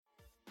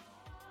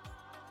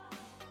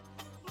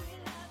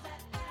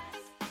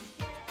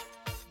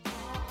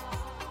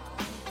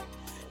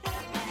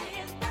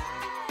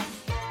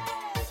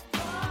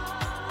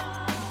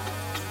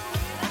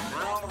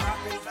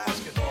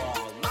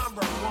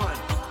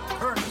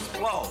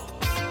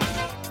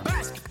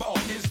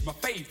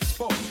rave for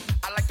sport.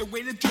 I like the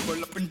way they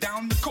dribble up and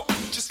down the court.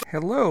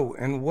 Hello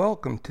and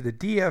welcome to the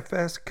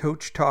DFS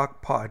Coach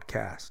Talk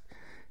podcast.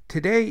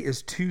 Today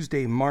is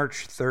Tuesday,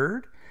 March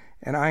 3rd,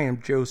 and I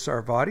am Joe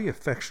Sarvati,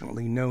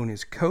 affectionately known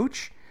as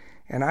Coach,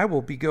 and I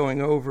will be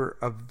going over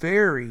a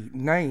very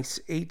nice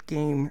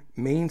 8-game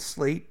main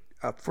slate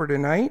for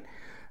tonight,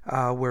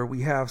 where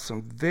we have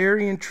some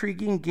very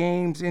intriguing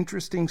games,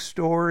 interesting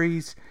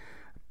stories,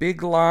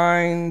 big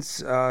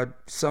lines,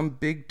 some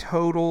big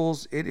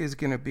totals. It is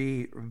going to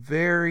be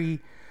very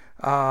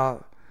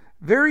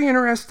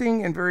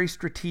interesting and very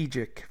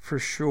strategic for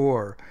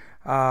sure.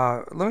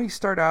 Let me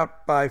start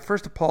out by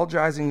first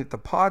apologizing that the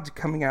pod's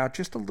coming out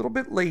just a little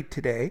bit late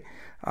today.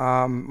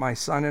 My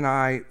son and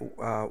I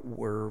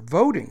were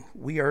voting.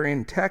 We are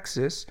in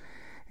Texas,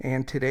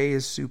 and today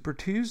is Super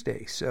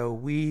Tuesday. So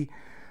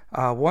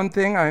one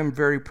thing I am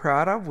very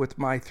proud of with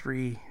my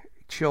 3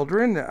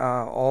 children,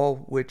 all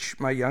which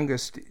my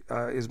youngest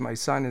is my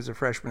son, is a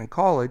freshman in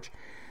college,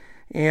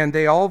 and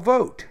they all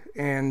vote,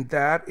 and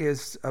that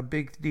is a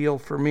big deal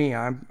for me.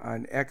 I'm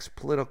an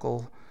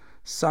ex-political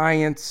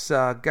science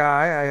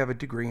guy. I have a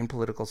degree in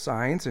political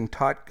science and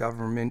taught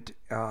government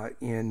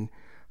in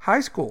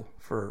high school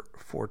for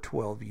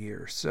 12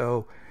 years.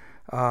 So,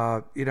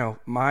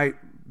 my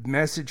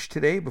message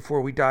today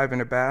before we dive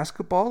into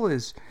basketball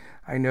is,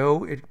 I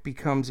know it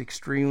becomes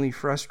extremely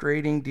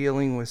frustrating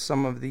dealing with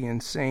some of the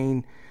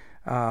insane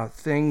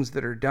things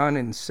that are done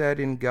and said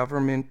in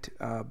government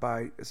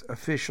by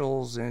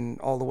officials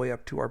and all the way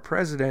up to our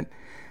president.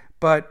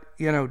 But,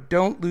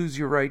 don't lose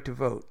your right to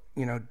vote.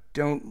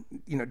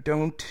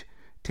 Don't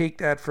take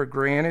that for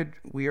granted.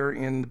 We are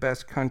in the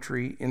best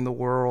country in the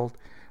world.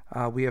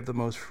 We have the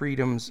most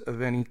freedoms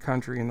of any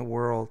country in the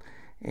world.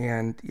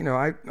 And,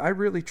 I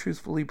really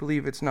truthfully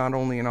believe it's not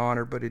only an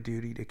honor but a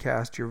duty to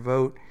cast your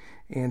vote.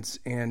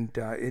 And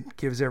it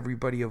gives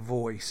everybody a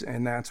voice,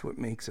 and that's what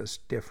makes us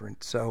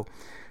different. So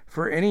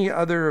for any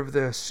other of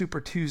the Super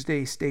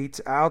Tuesday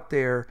states out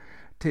there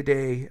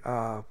today,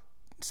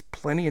 it's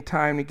plenty of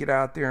time to get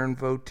out there and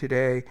vote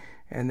today.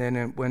 And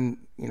then when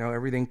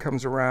everything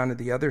comes around to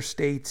the other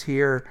states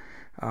here,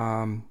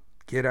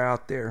 get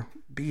out there,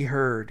 be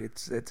heard.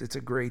 It's a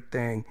great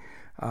thing.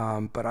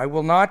 But I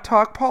will not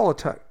talk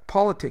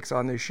politics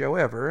on this show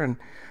ever, and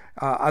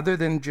other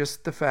than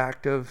just the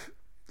fact of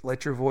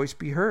let your voice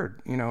be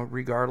heard,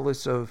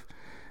 regardless of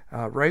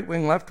right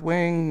wing, left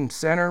wing,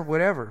 center,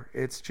 whatever.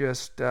 It's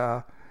just,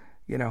 I'm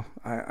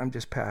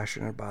just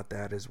passionate about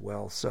that as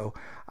well. So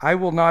I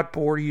will not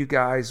bore you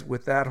guys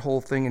with that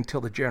whole thing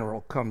until the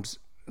general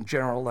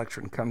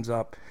election comes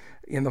up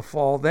in the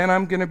fall. Then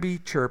I'm going to be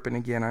chirping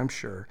again, I'm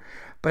sure.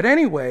 But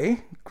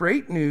anyway,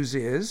 great news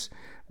is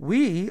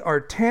we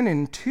are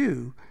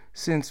 10-2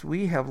 since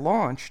we have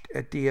launched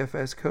at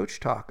DFS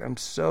Coach Talk. I'm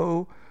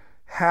so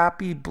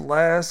happy,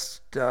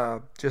 blessed,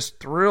 just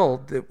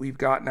thrilled that we've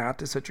gotten out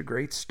to such a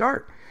great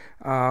start.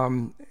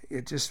 And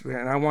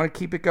I want to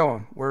keep it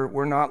going.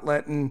 We're not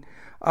letting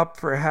up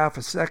for a half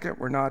a second.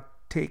 We're not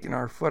taking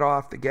our foot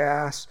off the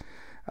gas.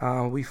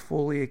 We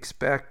fully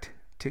expect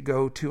to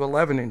go to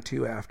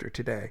 11-2 after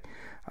today.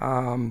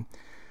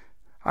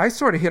 I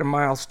sort of hit a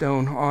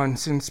milestone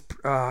since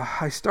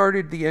I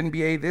started the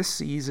NBA this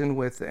season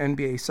with the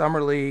NBA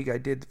Summer League. I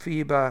did the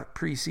FIBA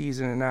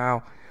preseason, and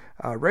now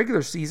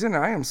regular season.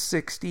 I am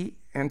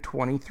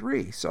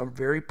 60-23, so I'm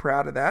very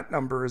proud of that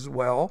number as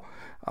well.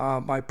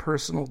 My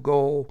personal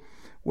goal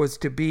was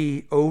to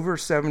be over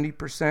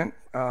 70%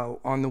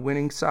 on the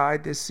winning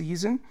side this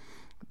season.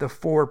 The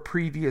 4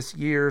 previous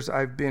years,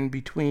 I've been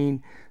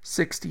between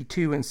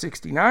 62 and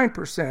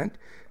 69%.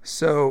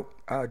 So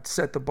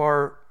set the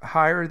bar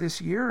higher this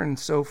year, and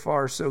so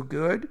far so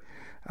good.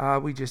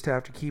 We just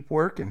have to keep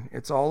working.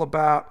 It's all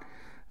about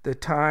the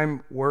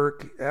time,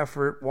 work,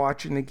 effort,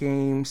 watching the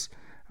games,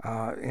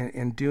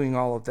 and doing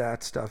all of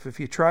that stuff. If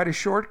you try to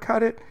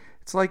shortcut it,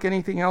 it's like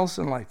anything else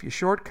in life. You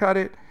shortcut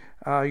it,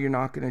 you're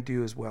not going to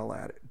do as well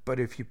at it. But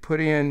if you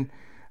put in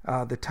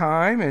the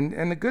time,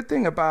 and the good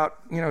thing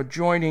about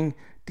joining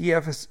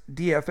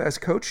DFS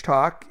Coach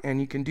Talk,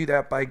 and you can do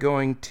that by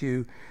going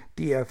to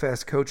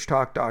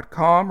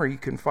dfscoachtalk.com, or you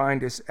can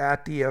find us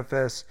at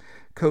DFS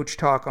Coach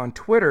Talk on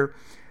Twitter.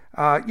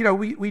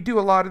 We do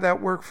a lot of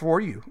that work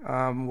for you.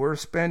 We're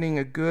spending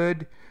a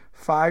good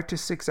 5 to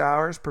 6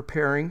 hours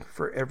preparing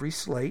for every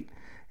slate,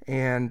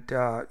 and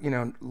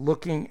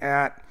looking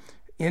at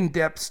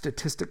in-depth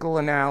statistical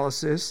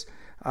analysis,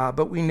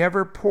 but we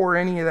never pour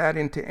any of that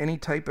into any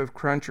type of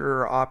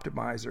cruncher or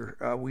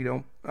optimizer. We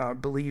don't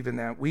believe in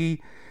that.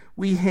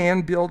 We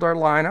hand build our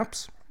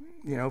lineups.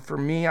 For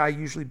me, I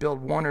usually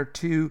build 1 or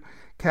 2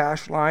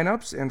 cash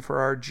lineups, and for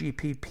our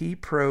GPP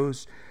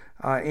pros,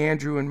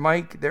 Andrew and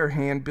Mike, they're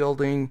hand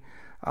building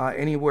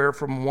anywhere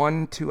from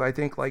 1 to I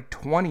think like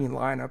 20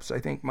 lineups. I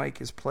think Mike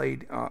has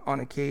played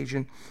on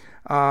occasion.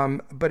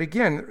 But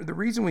again, the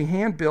reason we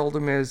hand build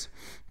them is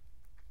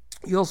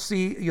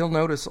you'll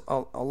notice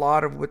a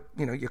lot of what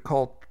you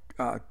call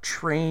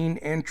train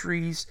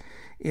entries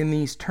in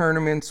these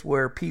tournaments,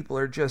 where people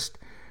are just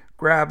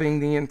grabbing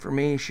the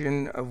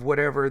information of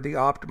whatever the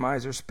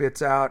optimizer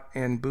spits out,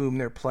 and boom,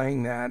 they're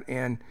playing that.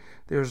 And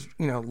there's,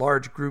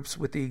 large groups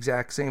with the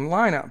exact same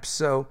lineup.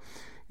 So,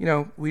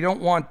 we don't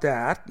want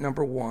that,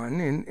 number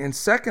one. And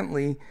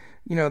secondly,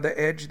 the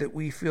edge that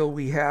we feel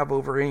we have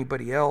over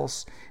anybody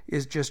else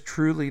is just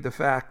truly the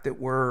fact that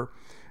we're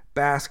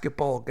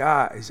basketball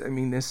guys. I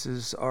mean, this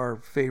is our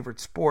favorite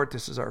sport.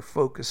 This is our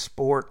focus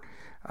sport.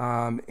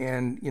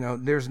 And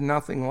there's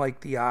nothing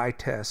like the eye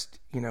test.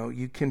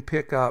 You can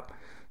pick up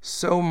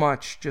so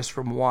much just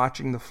from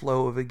watching the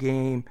flow of a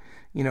game.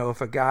 If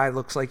a guy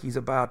looks like he's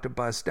about to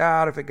bust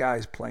out, if a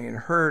guy's playing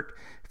hurt,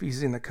 if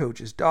he's in the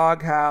coach's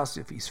doghouse,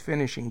 if he's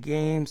finishing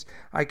games,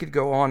 I could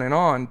go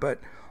on, but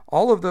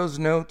all of those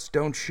notes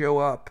don't show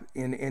up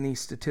in any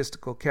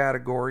statistical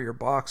category or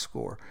box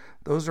score.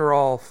 Those are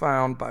all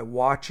found by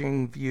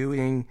watching,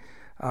 viewing,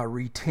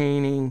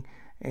 retaining,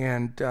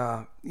 and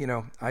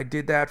I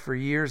did that for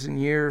years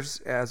and years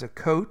as a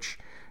coach,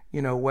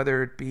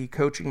 whether it be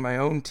coaching my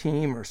own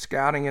team or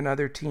scouting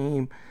another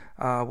team,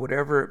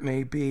 whatever it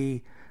may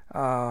be.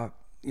 I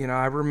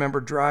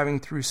remember driving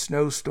through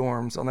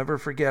snowstorms. I'll never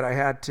forget, I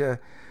had to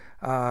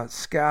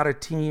scout a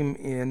team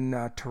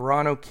in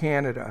Toronto,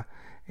 Canada,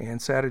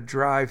 and so I had to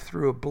drive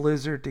through a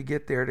blizzard to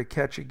get there to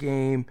catch a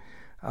game,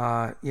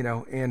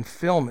 and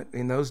film it.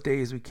 In those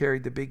days, we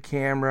carried the big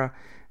camera,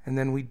 and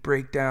then we'd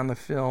break down the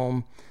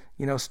film,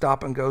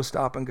 stop and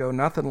go,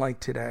 nothing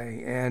like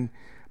today.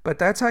 But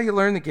that's how you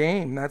learn the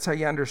game. That's how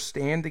you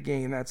understand the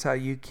game. That's how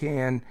you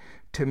can,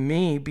 to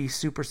me, be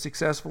super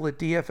successful at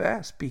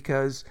DFS,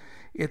 because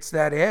it's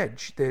that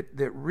edge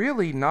that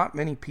really not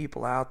many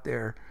people out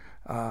there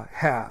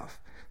have.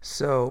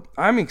 So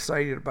I'm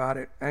excited about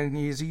it. And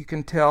as you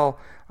can tell,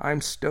 I'm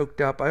stoked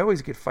up. I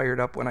always get fired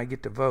up when I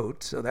get to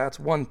vote. So that's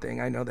one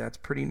thing. I know that's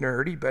pretty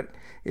nerdy, but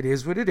it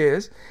is what it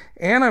is.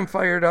 And I'm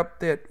fired up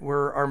that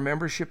our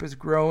membership is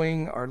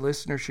growing. Our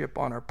listenership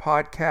on our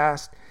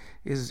podcast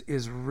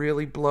is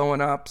really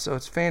blowing up. So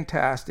it's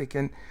fantastic.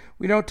 And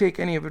we don't take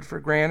any of it for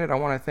granted. I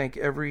want to thank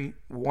every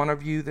one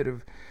of you that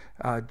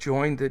have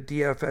joined the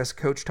DFS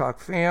Coach Talk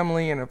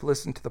family and have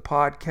listened to the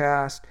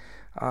podcast.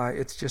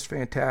 It's just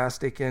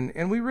fantastic,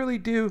 and we really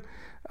do,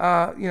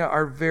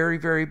 our very,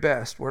 very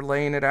best. We're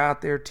laying it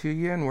out there to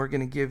you, and we're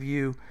going to give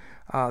you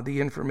the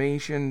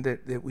information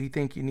that we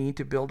think you need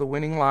to build a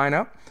winning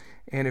lineup.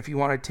 And if you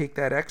want to take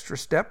that extra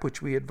step,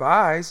 which we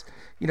advise,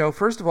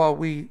 first of all,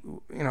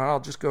 I'll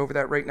just go over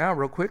that right now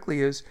real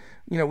quickly, is,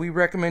 we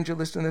recommend you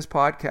listen to this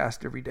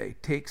podcast every day.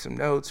 Take some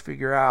notes,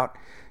 figure out,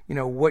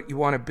 what you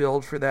want to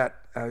build for that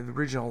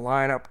original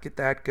lineup, get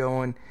that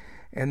going.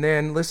 And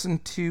then listen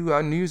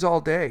to news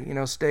all day.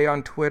 Stay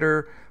on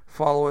Twitter.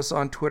 Follow us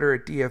on Twitter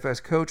at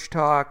DFS Coach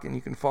Talk, and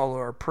you can follow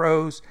our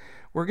pros.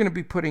 We're going to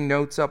be putting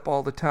notes up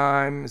all the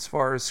time as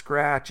far as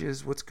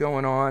scratches, what's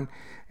going on.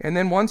 And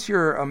then once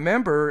you're a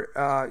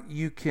member,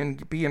 you can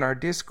be in our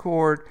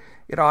Discord.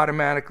 It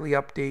automatically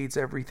updates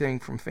everything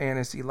from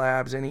Fantasy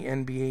Labs, any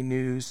NBA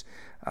news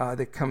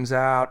that comes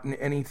out, and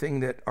anything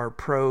that our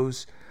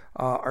pros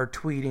are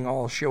tweeting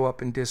all show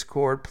up in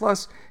Discord.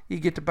 Plus, you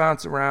get to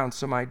bounce around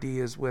some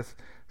ideas with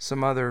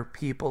some other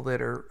people that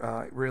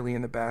are really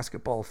in the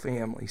basketball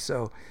family.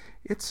 So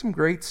it's some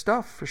great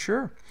stuff for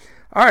sure.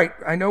 All right,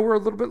 I know we're a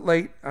little bit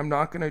late. I'm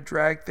not going to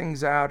drag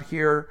things out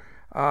here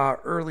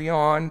early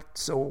on,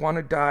 so I want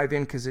to dive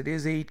in because it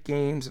is 8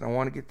 games, and I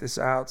want to get this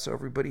out so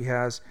everybody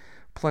has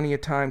plenty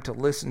of time to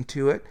listen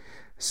to it.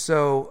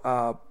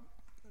 So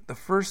the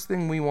first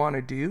thing we want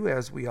to do,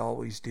 as we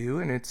always do,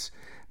 and it's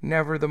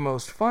never the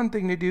most fun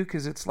thing to do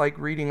because it's like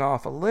reading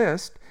off a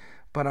list,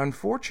 but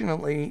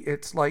unfortunately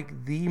it's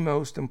like the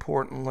most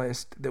important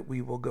list that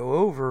we will go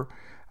over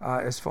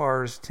as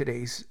far as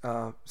today's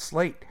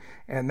slate,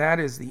 and that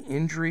is the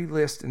injury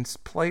list and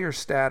player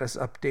status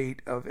update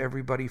of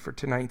everybody for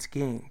tonight's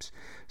games.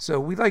 So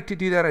we like to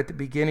do that at the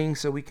beginning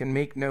so we can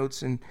make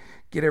notes and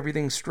get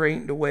everything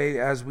straightened away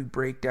as we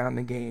break down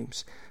the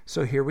games.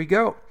 So here we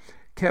go.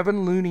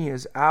 Kevin Looney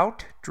is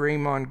out.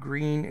 Draymond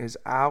Green is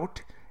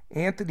out.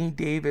 Anthony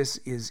Davis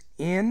is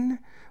in.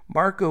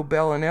 Marco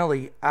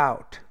Bellinelli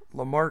out.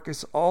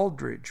 LaMarcus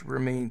Aldridge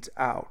remains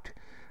out.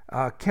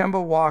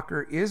 Kemba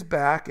Walker is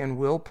back and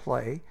will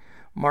play.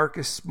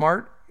 Marcus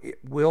Smart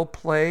will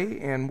play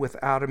and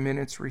without a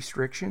minute's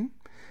restriction.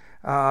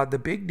 The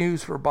big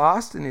news for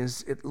Boston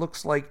is it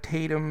looks like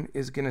Tatum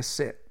is going to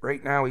sit.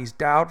 Right now he's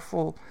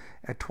doubtful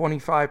at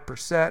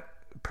 25%,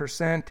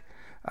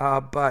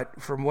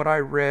 but from what I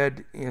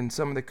read in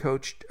some of the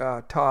coach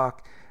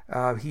talk,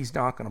 he's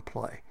not going to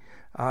play.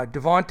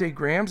 Devontae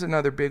Graham's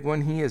another big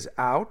one. He is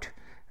out,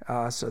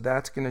 so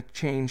that's going to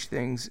change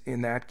things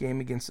in that game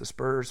against the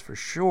Spurs for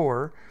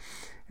sure.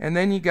 And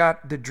then you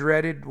got the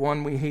dreaded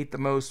one we hate the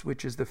most,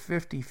 which is the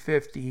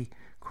 50-50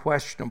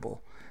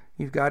 questionable.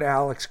 You've got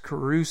Alex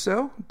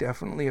Caruso,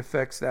 definitely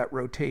affects that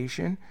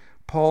rotation.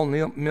 Paul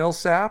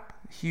Millsap,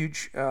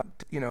 huge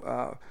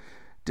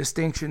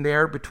distinction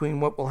there between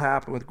what will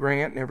happen with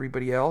Grant and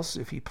everybody else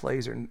if he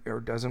plays or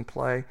doesn't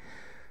play.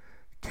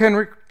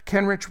 Kendrick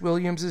Kenrich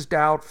Williams is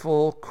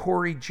doubtful.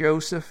 Corey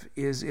Joseph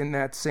is in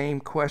that same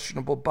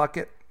questionable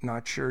bucket.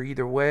 Not sure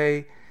either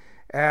way,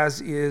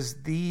 as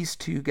is these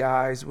two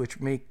guys, which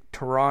make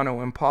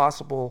Toronto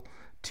impossible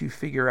to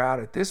figure out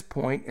at this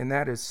point, and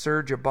that is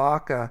Serge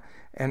Ibaka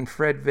and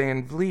Fred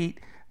VanVleet.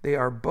 They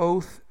are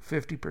both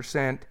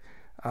 50%,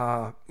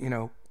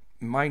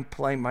 might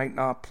play, might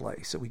not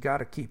play. So we got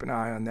to keep an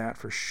eye on that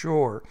for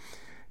sure.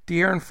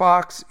 De'Aaron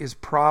Fox is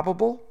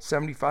probable,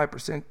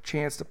 75%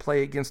 chance to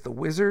play against the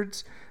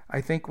Wizards.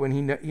 I think when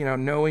he,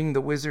 knowing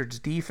the Wizards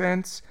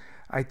defense,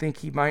 I think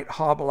he might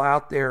hobble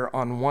out there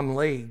on one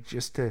leg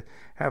just to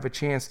have a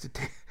chance to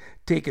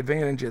take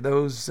advantage of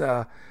those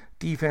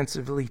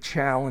defensively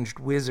challenged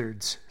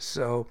Wizards.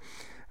 So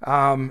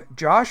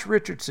Josh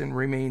Richardson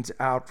remains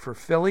out for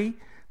Philly.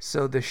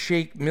 So the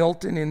Shake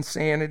Milton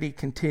insanity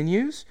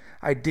continues.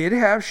 I did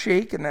have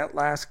Shake in that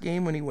last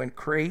game when he went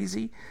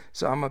crazy,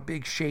 so I'm a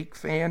big Shake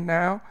fan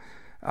now.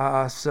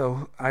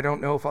 So I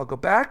don't know if I'll go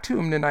back to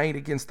him tonight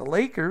against the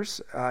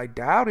Lakers. I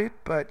doubt it,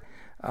 but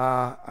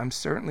I'm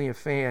certainly a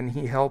fan.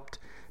 He helped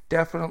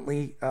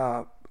definitely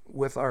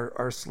with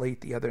our slate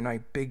the other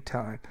night, big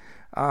time.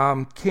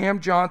 Cam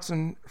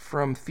Johnson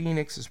from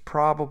Phoenix is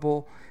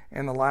probable,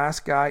 and the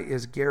last guy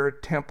is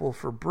Garrett Temple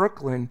for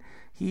Brooklyn.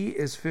 He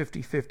is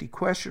 50-50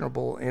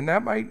 questionable, and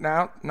that might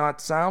not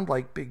sound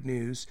like big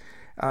news.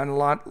 And a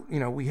lot,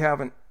 we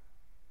haven't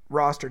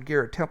rostered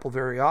Garrett Temple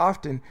very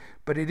often,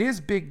 but it is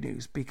big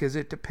news because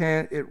it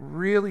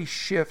really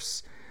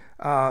shifts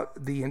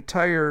the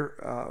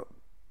entire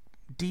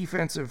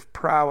defensive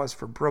prowess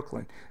for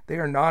Brooklyn. They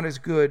are not as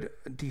good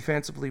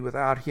defensively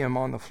without him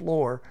on the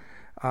floor,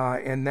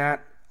 and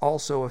that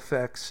also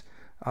affects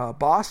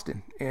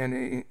Boston and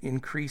it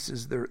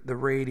increases the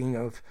rating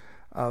of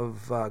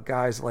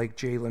guys like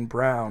Jaylen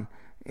Brown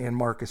and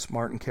Marcus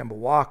Smart and Kemba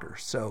Walker.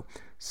 So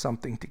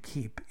something to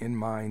keep in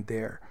mind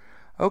there.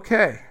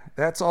 Okay,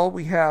 that's all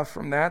we have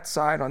from that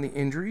side on the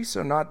injury.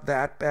 So not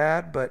that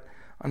bad, but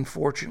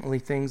unfortunately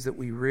things that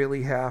we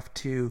really have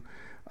to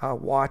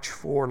watch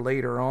for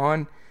later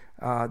on.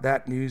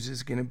 That news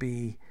is going to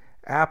be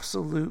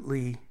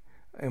absolutely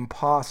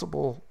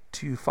impossible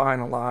to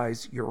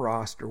finalize your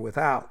roster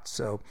without.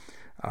 So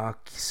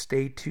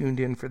stay tuned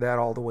in for that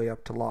all the way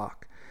up to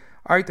lock.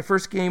 All right, the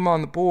first game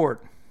on the board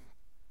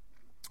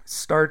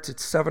starts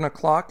at 7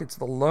 o'clock. It's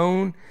the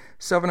lone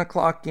 7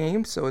 o'clock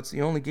game, so it's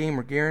the only game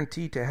we're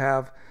guaranteed to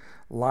have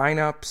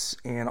lineups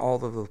and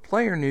all of the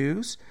player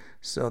news,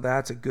 so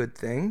that's a good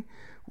thing.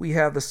 We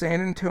have the San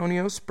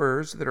Antonio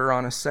Spurs that are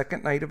on a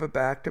second night of a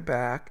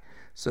back-to-back,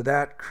 so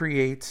that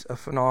creates a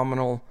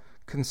phenomenal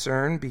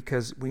concern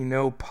because we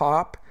know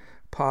Pop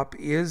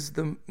is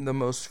the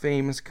most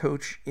famous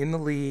coach in the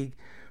league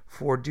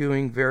for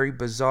doing very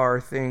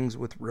bizarre things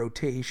with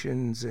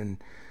rotations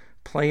and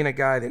playing a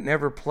guy that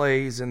never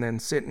plays and then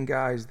sitting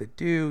guys that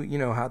do. You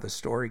know how the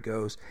story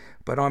goes.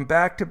 But on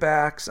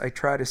back-to-backs, I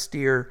try to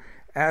steer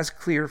as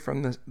clear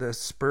from the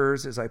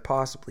Spurs as I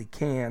possibly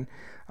can.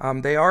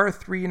 They are a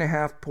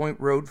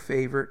 3.5-point road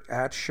favorite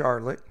at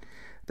Charlotte.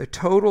 The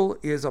total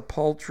is a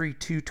paltry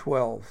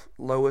 212,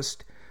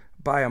 lowest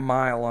by a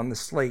mile on the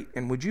slate.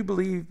 And would you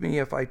believe me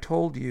if I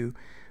told you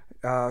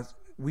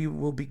we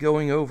will be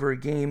going over a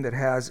game that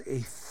has a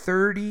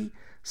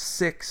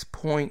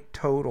 36-point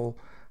total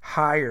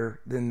higher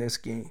than this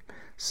game.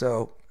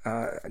 So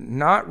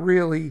not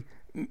really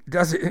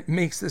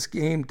makes this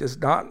game does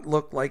not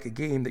look like a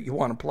game that you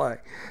want to play.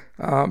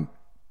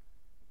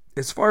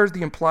 As far as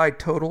the implied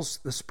totals,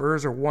 the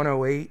Spurs are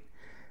 108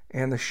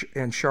 and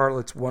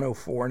Charlotte's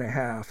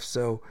 104.5.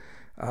 So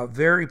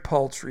very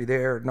paltry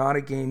there. Not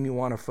a game you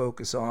want to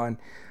focus on.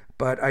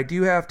 But I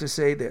do have to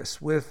say this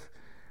with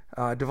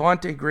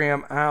Devontae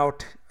Graham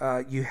out,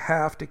 you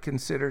have to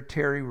consider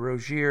Terry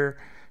Rozier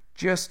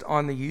just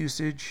on the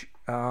usage,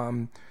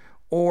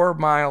 or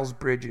Miles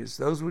Bridges.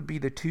 Those would be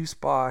the two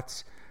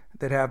spots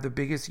that have the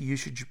biggest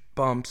usage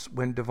bumps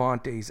when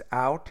Devontae's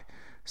out.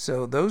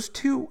 So those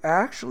two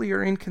actually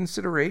are in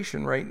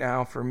consideration right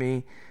now for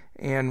me.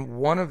 And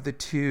one of the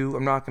two,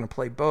 I'm not going to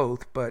play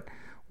both, but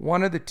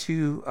one of the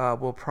two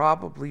will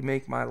probably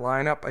make my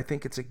lineup. I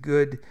think it's a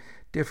good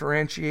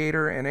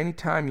differentiator, and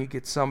anytime you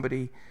get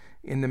somebody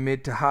in the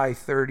mid to high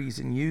 30s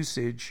in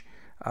usage,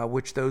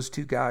 which those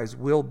two guys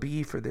will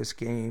be for this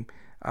game,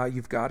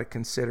 you've got to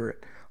consider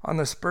it. On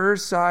the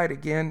Spurs side,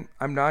 again,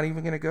 I'm not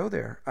even going to go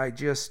there. I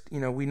just,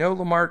 we know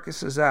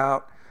LaMarcus is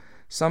out.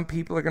 Some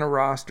people are going to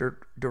roster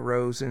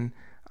DeRozan.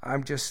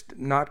 I'm just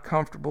not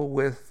comfortable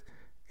with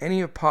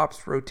any of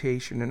Pop's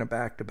rotation in a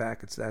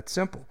back-to-back. It's that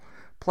simple.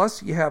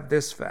 Plus, you have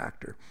this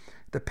factor.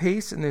 The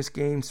pace in this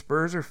game,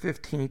 Spurs are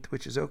 15th,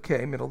 which is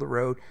okay, middle of the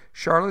road.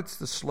 Charlotte's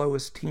the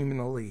slowest team in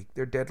the league.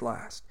 They're dead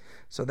last.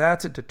 So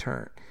that's a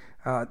deterrent.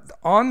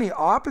 On the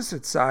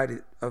opposite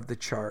side of the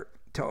chart,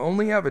 to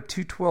only have a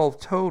 212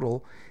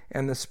 total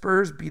and the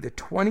Spurs be the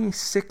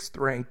 26th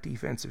ranked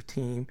defensive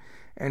team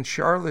and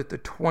Charlotte the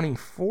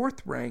 24th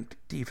ranked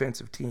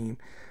defensive team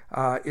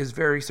is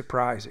very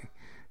surprising.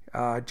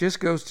 Just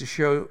goes to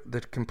show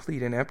the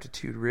complete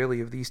ineptitude, really,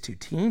 of these two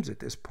teams at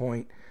this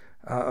point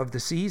of the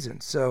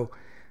season. So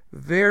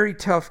Very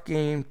tough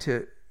game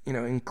to,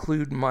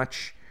 include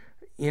much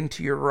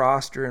into your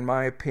roster, in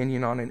my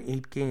opinion, on an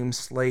 8-game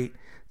slate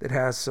that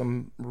has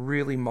some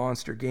really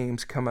monster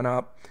games coming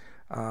up.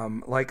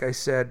 Like I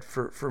said,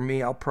 for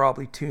me, I'll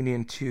probably tune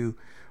into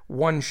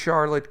one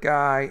Charlotte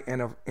guy,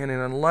 and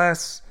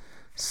unless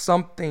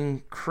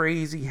something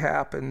crazy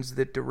happens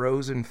that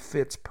DeRozan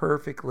fits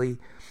perfectly,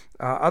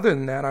 other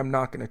than that, I'm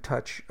not going to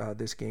touch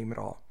this game at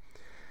all.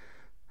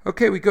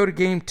 Okay, we go to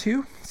game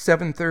 2,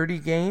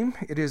 7:30 game.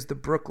 It is the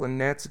Brooklyn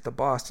Nets at the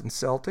Boston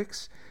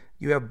Celtics.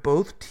 You have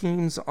both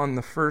teams on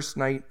the first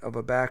night of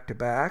a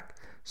back-to-back,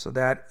 so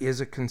that is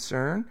a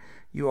concern.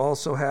 You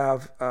also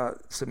have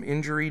some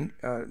injury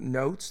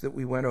notes that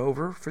we went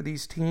over for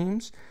these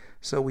teams.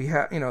 So we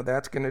have,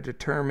 that's going to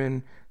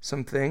determine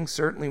some things.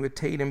 Certainly with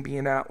Tatum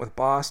being out with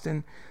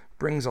Boston,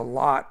 brings a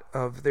lot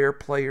of their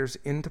players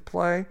into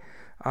play.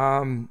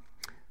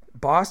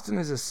 Boston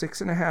is a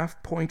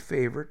 6.5-point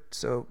favorite,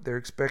 so they're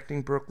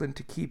expecting Brooklyn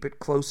to keep it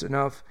close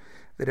enough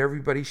that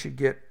everybody should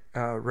get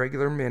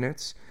regular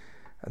minutes.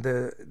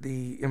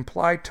 The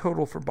implied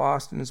total for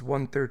Boston is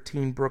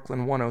 113,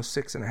 Brooklyn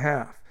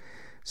 106.5.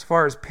 As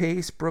far as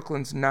pace,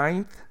 Brooklyn's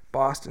 9th,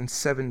 Boston's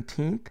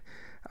 17th.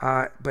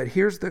 But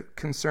here's the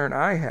concern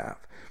I have.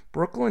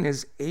 Brooklyn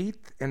is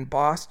 8th and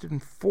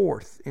Boston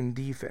 4th in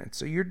defense.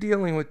 So you're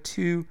dealing with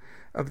 2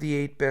 of the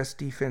 8 best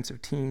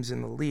defensive teams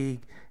in the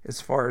league as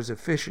far as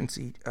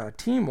efficiency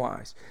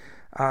team-wise.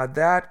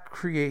 That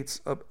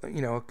creates a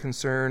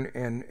concern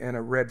and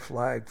a red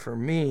flag for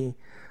me.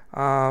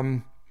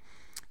 I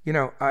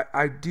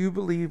do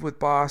believe with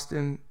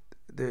Boston,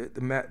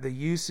 the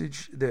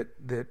usage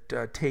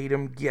that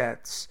Tatum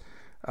gets,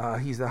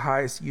 he's the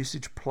highest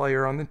usage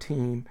player on the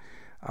team.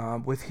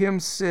 With him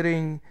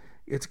sitting,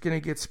 it's going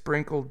to get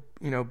sprinkled,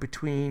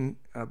 between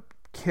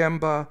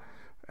Kemba,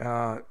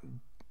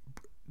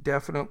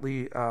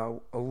 definitely a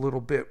little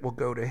bit will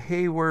go to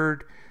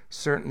Hayward,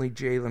 certainly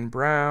Jaylen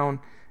Brown,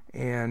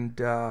 and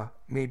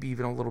maybe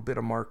even a little bit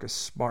of Marcus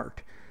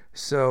Smart.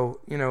 So,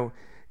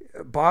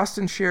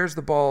 Boston shares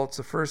the ball. It's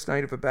the first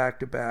night of a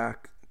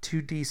back-to-back.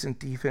 2 decent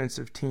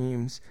defensive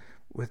teams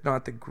with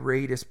not the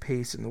greatest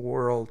pace in the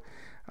world.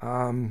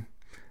 I'm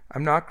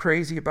not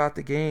crazy about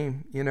the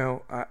game.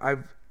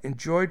 I've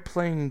enjoyed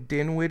playing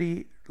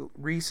Dinwiddie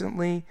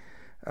recently,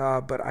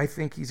 but I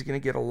think he's going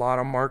to get a lot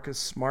of Marcus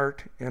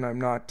Smart, and I'm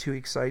not too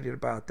excited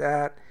about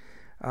that.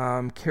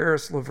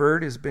 Karis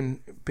LeVert has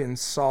been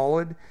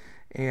solid,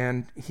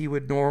 and he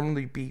would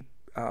normally be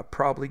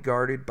probably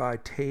guarded by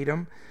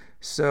Tatum.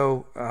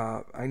 So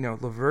I know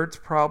LeVert's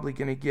probably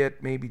going to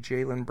get maybe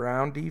Jaylen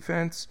Brown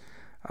defense,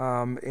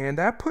 and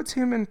that puts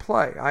him in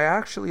play. I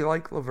actually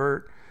like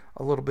LeVert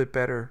a little bit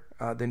better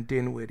than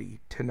Dinwiddie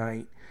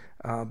tonight,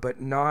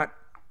 but not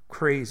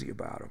crazy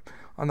about him.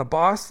 On the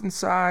Boston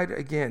side,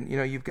 again,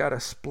 you've got a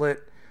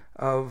split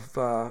of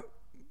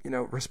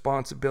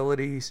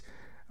responsibilities.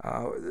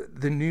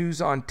 The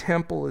news on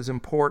Temple is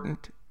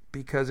important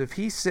because if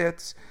he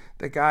sits,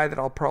 the guy that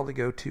I'll probably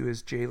go to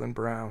is Jaylen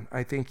Brown.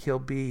 I think he'll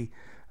be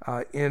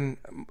in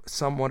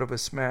somewhat of a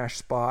smash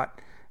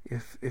spot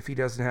if he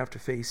doesn't have to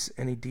face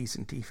any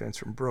decent defense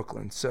from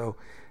Brooklyn. So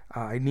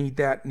I need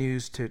that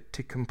news to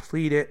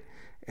complete it,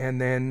 and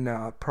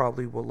then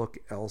probably we'll look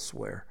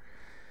elsewhere.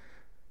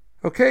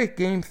 Okay,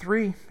 game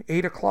 3,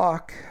 8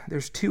 o'clock.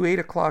 There's 2 8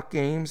 o'clock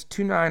games,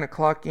 2 9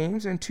 o'clock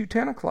games, and 2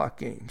 10 o'clock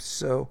games.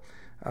 So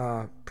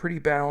pretty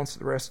balanced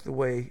the rest of the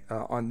way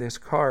on this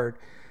card.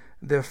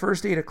 The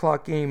first 8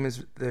 o'clock game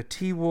is the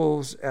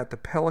T-Wolves at the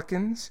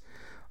Pelicans.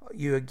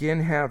 You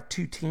again have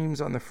 2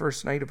 teams on the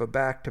first night of a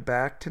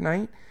back-to-back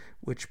tonight,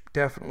 which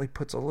definitely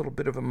puts a little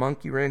bit of a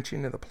monkey wrench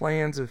into the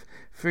plans of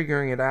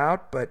figuring it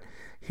out. But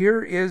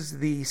here is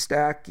the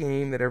stack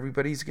game that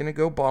everybody's going to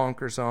go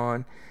bonkers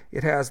on.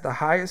 It has the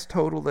highest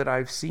total that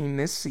I've seen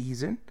this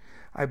season.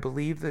 I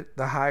believe that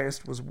the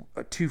highest was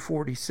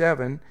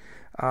 247.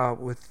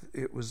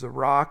 It was the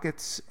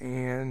Rockets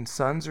and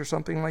Suns or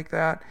something like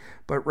that.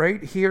 But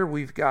right here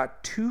we've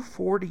got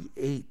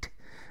 248.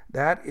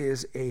 That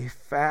is a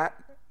fat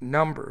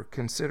number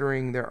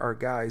considering there are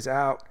guys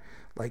out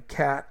like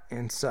Cat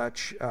and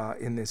such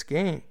in this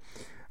game.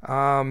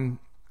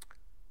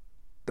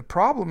 The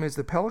problem is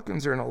the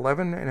Pelicans are an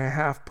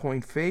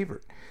 11.5-point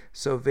favorite.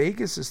 So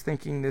Vegas is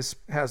thinking this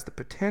has the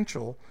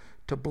potential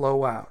to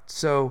blow out.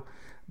 So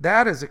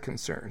that is a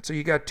concern. So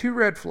you got 2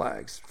 red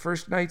flags.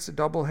 First night's a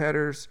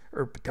doubleheaders.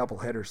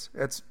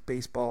 That's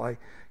baseball. I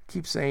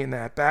keep saying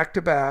that.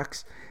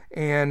 Back-to-backs.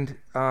 And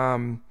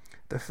the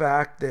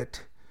fact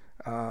that,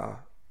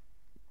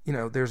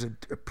 there's a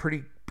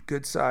pretty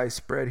good size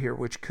spread here,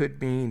 which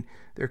could mean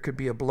there could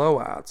be a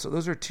blowout. So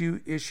those are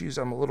 2 issues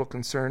I'm a little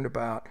concerned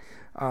about.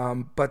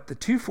 But the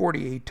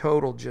 248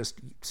 total just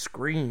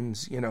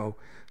screams,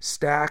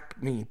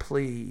 stack me,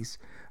 please.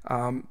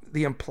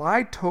 The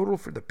implied total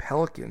for the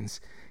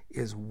Pelicans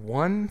is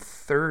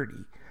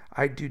 130.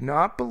 I do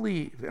not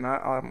believe, and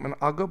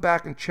I'll go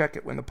back and check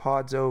it when the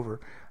pod's over.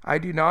 I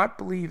do not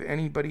believe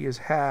anybody has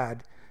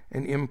had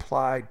an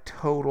implied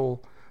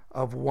total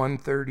of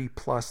 130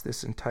 plus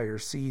this entire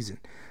season.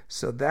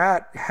 So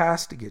that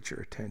has to get your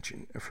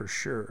attention for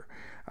sure.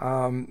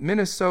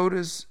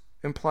 Minnesota's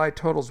implied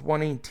total's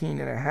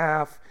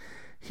 118.5.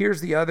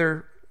 Here's the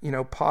other,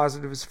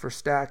 positives for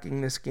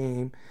stacking this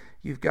game.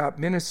 You've got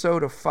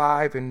Minnesota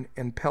 5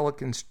 and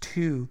Pelicans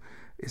 2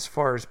 as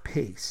far as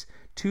pace.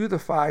 2 of the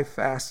 5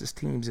 fastest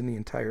teams in the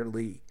entire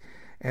league.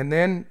 And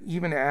then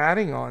even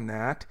adding on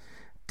that,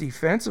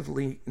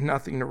 defensively,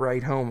 nothing to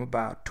write home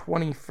about.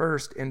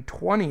 21st and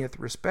 20th,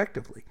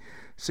 respectively.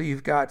 So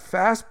you've got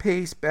fast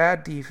pace,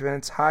 bad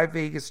defense, high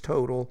Vegas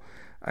total.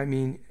 I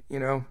mean,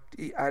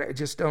 I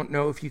just don't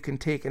know if you can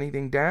take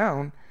anything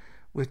down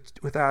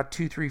without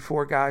 2, 3,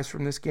 4 guys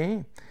from this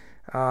game.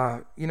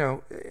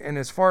 And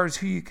as far as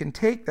who you can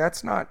take,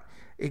 that's not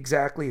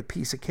exactly a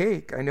piece of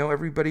cake. I know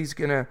everybody's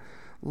going to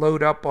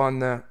load up on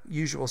the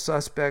usual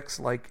suspects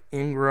like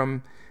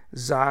Ingram,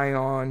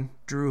 Zion,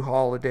 Drew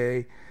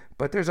Holiday,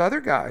 but there's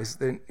other guys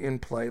that in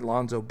play.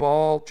 Lonzo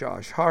Ball,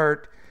 Josh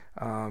Hart.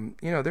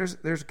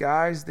 There's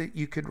guys that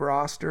you could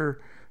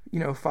roster,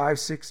 5,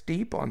 6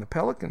 deep on the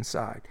Pelican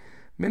side.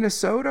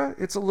 Minnesota,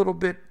 it's a little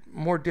bit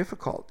more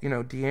difficult.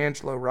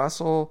 D'Angelo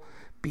Russell,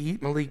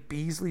 Malik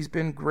Beasley's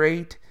been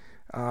great.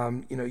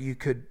 You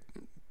could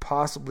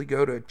possibly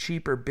go to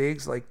cheaper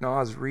bigs like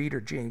Naz Reid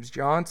or James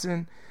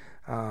Johnson.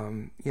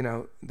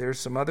 There's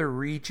some other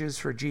reaches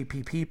for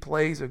GPP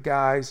plays of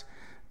guys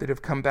that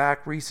have come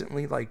back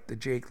recently, like the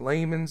Jake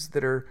Laymans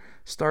that are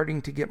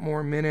starting to get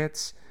more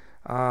minutes.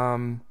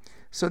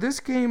 So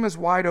this game is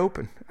wide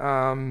open.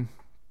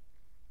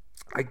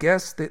 I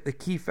guess that the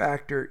key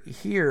factor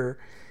here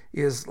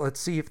is let's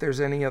see if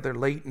there's any other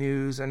late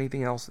news,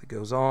 anything else that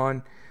goes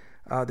on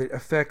that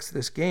affects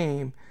this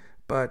game.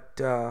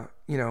 But,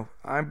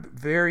 I'm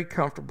very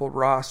comfortable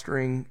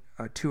rostering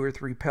 2 or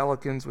 3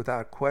 Pelicans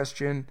without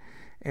question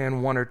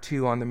and 1 or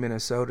 2 on the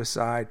Minnesota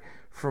side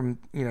from,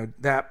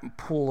 that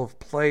pool of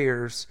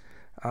players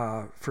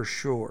for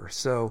sure.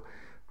 So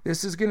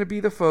this is going to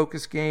be the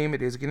focus game.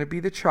 It is going to be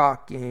the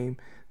chalk game.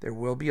 There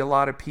will be a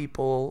lot of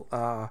people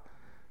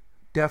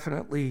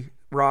definitely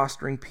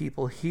rostering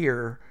people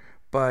here.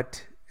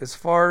 But as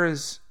far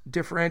as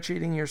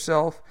differentiating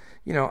yourself,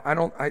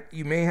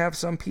 you may have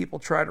some people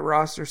try to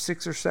roster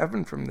 6 or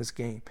 7 from this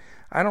game.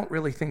 I don't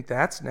really think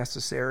that's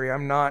necessary.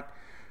 I'm not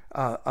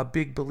a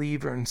big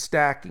believer in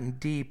stacking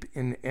deep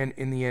in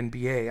the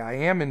NBA. I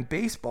am in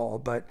baseball,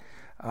 but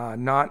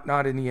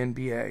not in the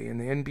NBA. In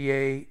the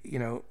NBA,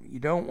 you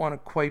don't want to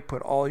quite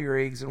put all your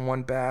eggs in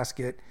one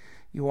basket.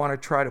 You want to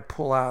try to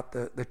pull out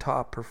the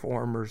top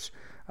performers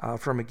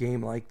from a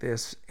game like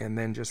this and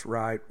then just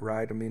ride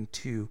them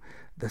into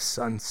the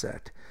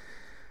sunset.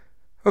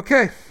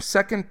 Okay,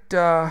 second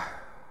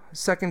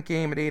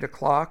game at 8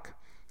 o'clock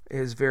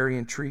is a very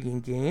intriguing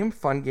game.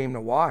 Fun game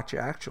to watch,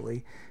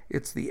 actually.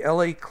 It's the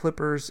LA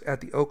Clippers at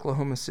the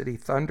Oklahoma City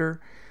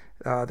Thunder.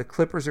 The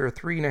Clippers are a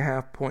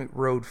 3.5-point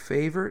road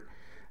favorite.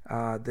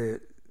 The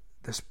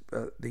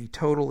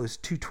total is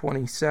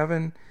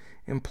 227.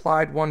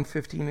 Implied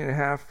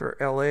 115.5 for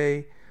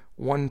LA,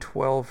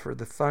 112 for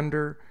the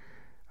Thunder.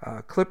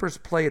 Clippers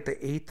play at the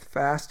 8th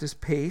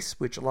fastest pace,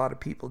 which a lot of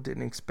people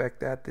didn't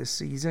expect that this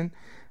season.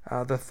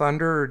 The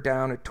Thunder are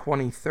down at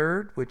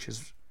 23rd, which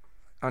is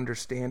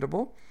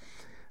understandable.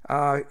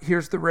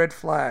 Here's the red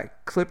flag.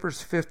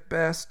 Clippers 5th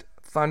best,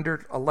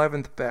 Thunder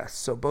 11th best.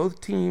 So both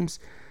teams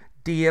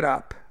D it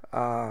up.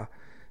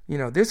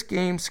 This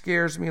game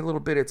scares me a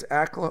little bit. It's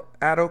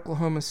at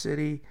Oklahoma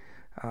City.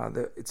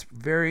 It's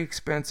very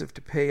expensive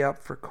to pay up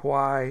for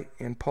Kawhi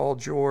and Paul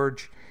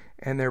George,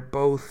 and they're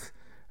both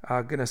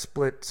going to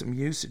split some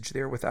usage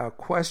there without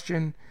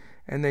question.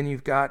 And then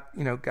you've got,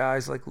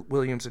 guys like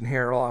Williams and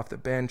Harrell off the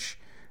bench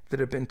that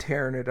have been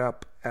tearing it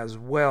up as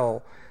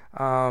well.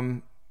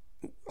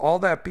 All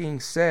that being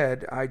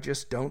said, I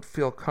just don't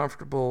feel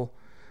comfortable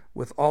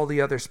with all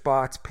the other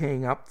spots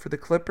paying up for the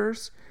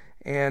Clippers.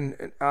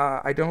 And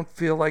I don't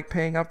feel like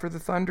paying up for the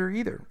Thunder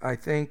either. I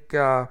think,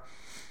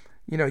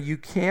 you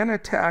can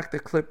attack the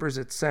Clippers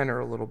at center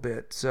a little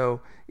bit.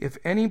 So if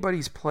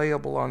anybody's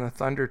playable on the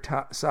Thunder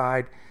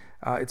side,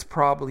 it's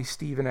probably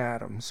Steven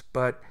Adams.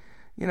 But,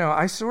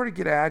 I sort of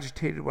get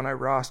agitated when I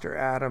roster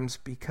Adams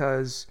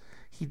because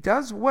he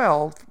does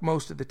well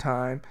most of the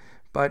time,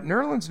 but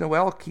Nerlens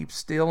Noel keeps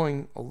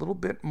stealing a little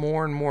bit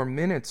more and more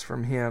minutes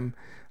from him.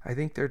 I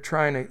think they're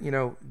trying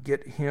to,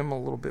 get him a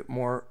little bit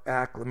more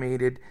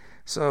acclimated.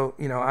 So,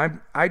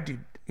 I do,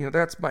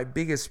 that's my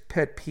biggest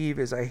pet peeve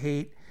is I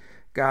hate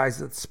guys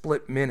that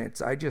split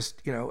minutes. I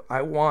just,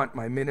 I want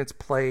my minutes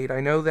played.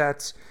 I know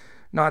that's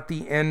not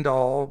the end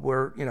all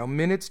where,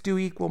 minutes do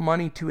equal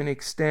money to an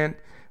extent,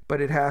 but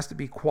it has to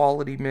be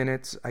quality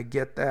minutes. I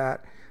get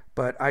that,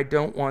 but I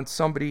don't want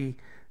somebody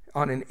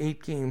on an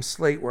 8-game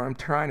slate where I'm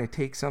trying to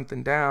take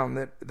something down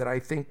that I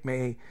think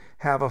may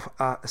have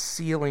a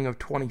ceiling of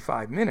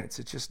 25 minutes.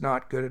 It's just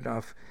not good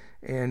enough,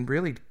 and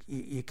really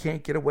you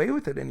can't get away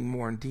with it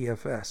anymore in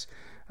DFS.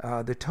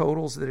 The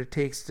totals that it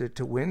takes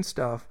to win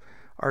stuff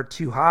are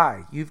too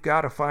high. You've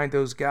got to find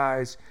those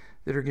guys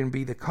that are going to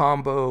be the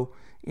combo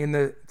in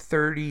the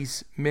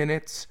 30s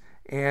minutes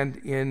and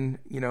in,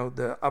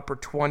 the upper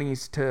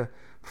 20s to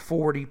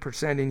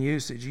 40% in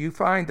usage. You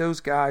find those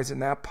guys in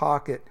that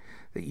pocket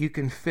that you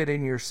can fit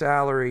in your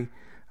salary,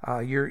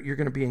 you're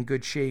going to be in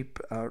good shape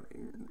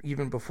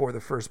even before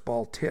the first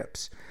ball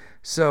tips.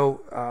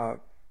 So,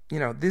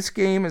 this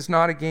game is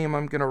not a game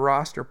I'm going to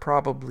roster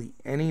probably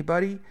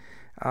anybody.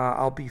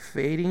 I'll be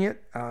fading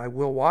it. I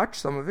will watch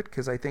some of it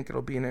because I think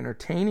it'll be an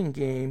entertaining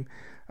game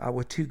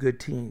with two good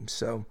teams.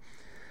 So,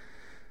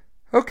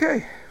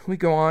 okay, we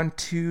go on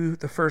to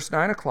the first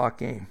 9 o'clock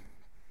game.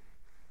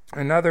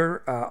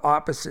 Another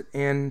opposite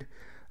end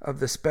of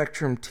the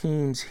spectrum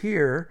teams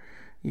here.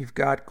 You've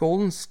got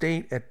Golden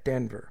State at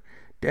Denver.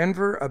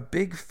 Denver, a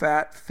big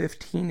fat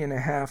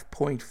 15.5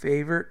 point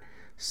favorite.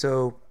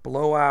 So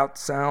blowout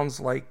sounds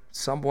like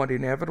somewhat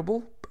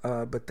inevitable,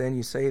 but then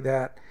you say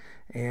that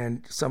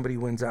and somebody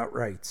wins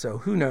outright. So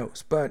who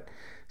knows? But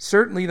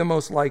certainly the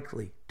most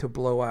likely to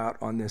blow out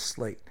on this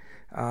slate.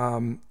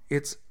 The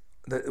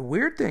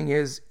weird thing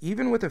is,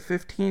 even with a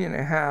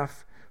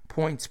 15.5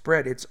 point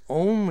spread, it's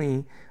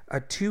only a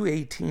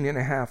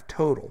 218.5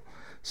 total.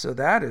 So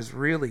that is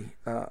really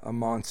a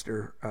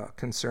monster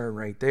concern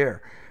right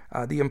there.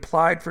 The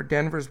implied for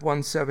Denver's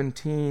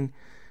 117,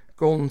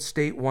 Golden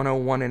State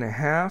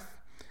 101.5.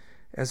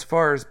 As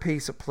far as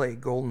pace of play,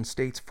 Golden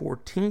State's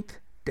 14th,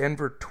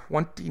 Denver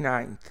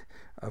 29th.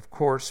 Of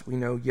course, we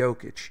know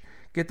Jokic.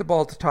 Get the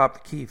ball at the top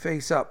of the key,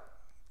 face up,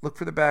 look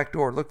for the back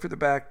door,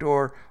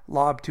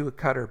 lob to a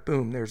cutter,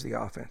 boom, there's the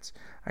offense.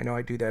 I know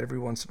I do that every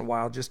once in a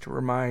while just to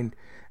remind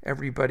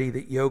everybody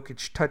that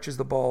Jokic touches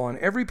the ball on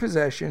every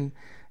possession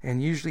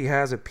and usually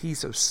has a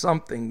piece of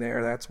something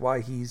there. That's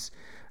why he's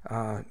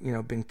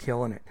been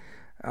killing it.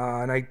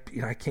 And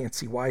I can't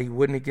see why he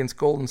wouldn't against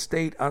Golden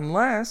State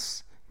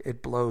unless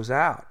it blows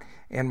out.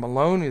 And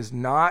Malone is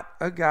not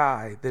a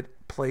guy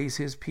that plays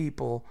his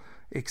people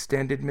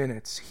extended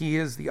minutes. He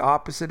is the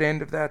opposite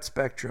end of that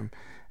spectrum.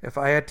 If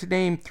I had to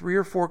name 3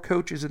 or 4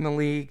 coaches in the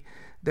league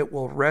that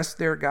will rest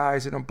their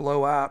guys in a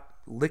blowout,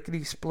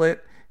 lickety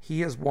split,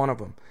 he is one of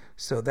them.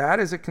 So that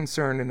is a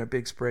concern in a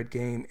big spread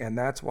game, and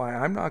that's why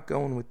I'm not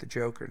going with the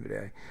Joker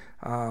today.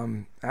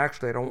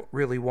 Actually, I don't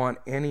really want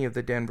any of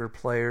the Denver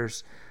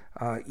players,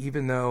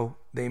 even though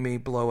they may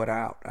blow it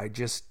out. I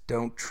just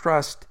don't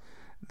trust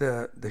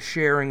the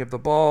sharing of the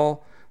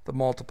ball, the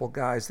multiple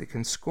guys that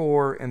can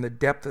score, and the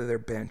depth of their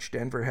bench.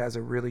 Denver has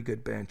a really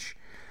good bench.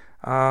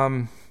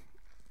 On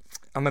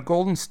the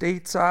Golden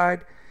State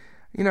side,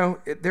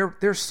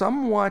 they're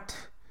somewhat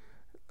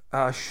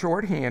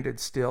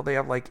shorthanded still. They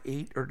have like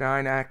 8 or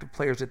 9 active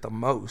players at the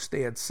most.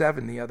 They had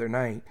 7 the other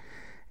night.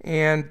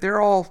 And they're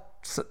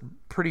all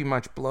pretty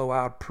much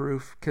blowout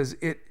proof because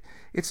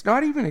it's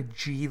not even a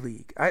G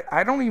League.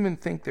 I don't even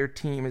think their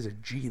team is a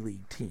G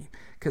League team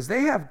because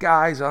they have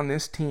guys on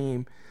this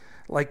team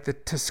like the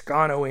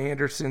Toscano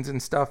Andersons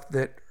and stuff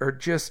that are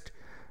just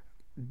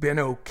been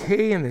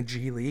okay in the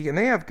G League, and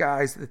they have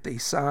guys that they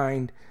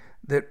signed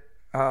that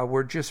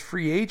were just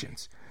free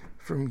agents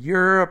from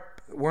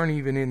Europe, weren't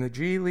even in the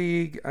G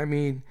League. I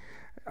mean,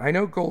 I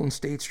know Golden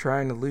State's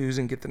trying to lose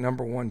and get the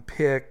number 1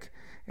 pick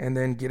and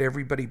then get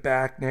everybody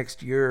back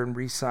next year and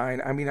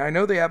re-sign. I mean, I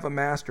know they have a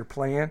master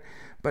plan,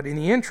 but in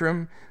the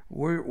interim,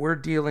 we're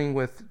dealing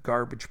with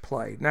garbage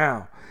play.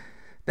 Now,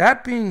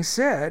 that being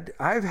said,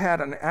 I've had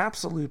an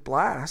absolute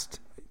blast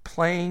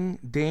playing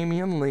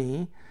Damian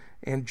Lee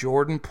and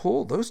Jordan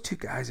Poole. Those 2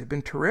 guys have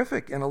been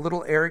terrific, and a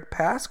little Eric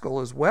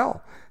Paschall as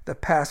well. The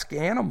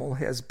Pascanimal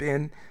has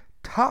been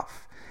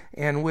tough.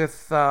 And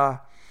with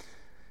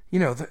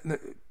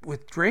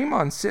with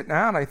Draymond sitting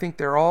out, I think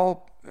they're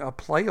all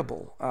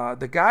playable.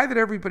 The guy that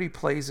everybody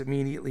plays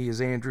immediately is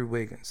Andrew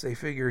Wiggins. They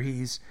figure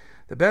he's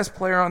the best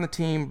player on the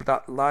team,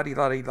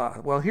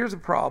 la-di-la-di-la. Well, here's the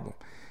problem.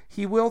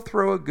 He will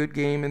throw a good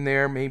game in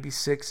there, maybe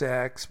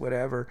 6X,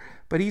 whatever,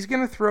 but he's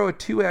going to throw a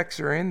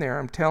 2Xer in there,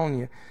 I'm telling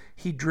you.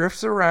 He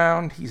drifts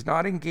around. He's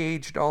not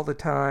engaged all the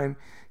time.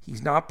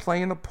 He's not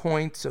playing the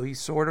point, so he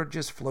sort of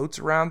just floats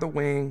around the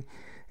wing.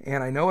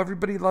 And I know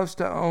everybody loves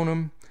to own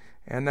him,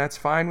 and that's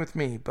fine with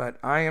me, but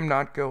I am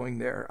not going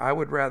there. I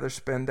would rather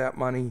spend that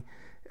money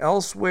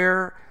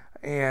elsewhere,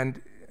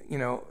 and,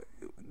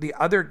 the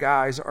other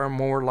guys are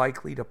more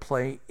likely to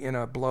play in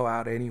a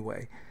blowout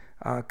anyway.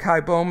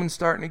 Kai Bowman's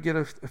starting to get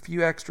a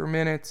few extra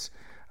minutes.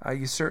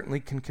 You certainly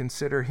can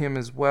consider him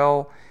as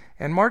well.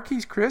 And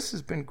Marquise Chris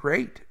has been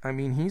great. I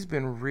mean, he's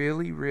been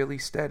really, really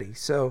steady.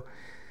 So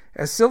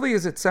as silly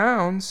as it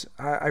sounds,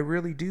 I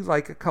really do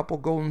like a couple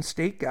Golden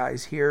State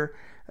guys here.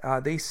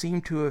 They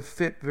seem to have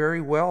fit very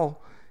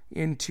well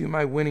into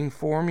my winning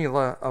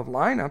formula of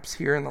lineups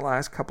here in the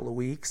last couple of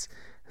weeks.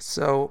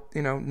 So,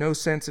 no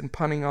sense in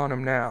punting on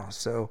them now.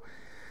 So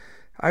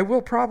I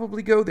will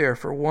probably go there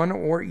for 1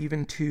 or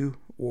even 2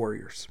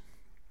 Warriors.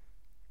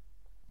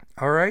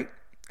 All right.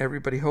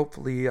 Everybody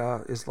hopefully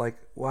is like,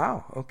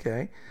 wow,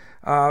 okay.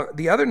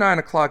 The other 9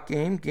 o'clock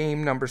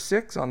game number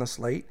 6 on the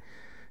slate,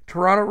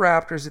 Toronto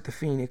Raptors at the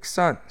Phoenix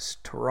Suns.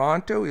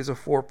 Toronto is a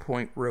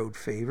 4-point road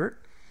favorite.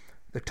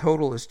 The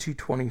total is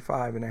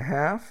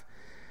 225.5.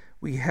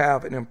 We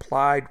have an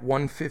implied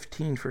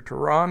 115 for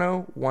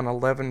Toronto,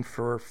 111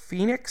 for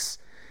Phoenix.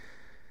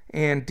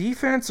 And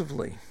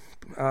defensively,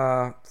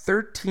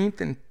 13th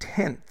and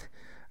 10th.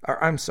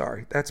 I'm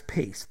sorry, that's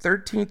pace.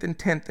 13th and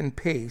 10th in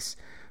pace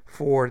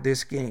for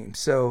this game.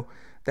 So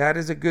that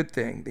is a good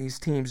thing. These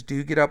teams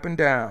do get up and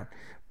down.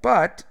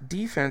 But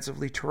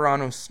defensively,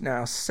 Toronto's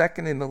now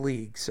second in the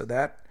league. So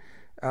that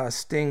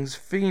stings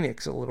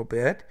Phoenix a little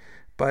bit.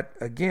 But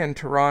again,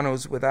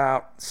 Toronto's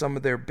without some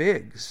of their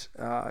bigs.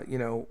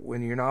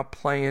 When you're not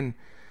playing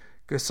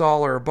Gasol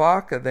or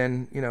Ibaka,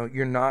 then,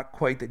 you're not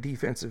quite the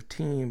defensive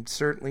team,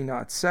 certainly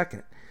not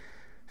second.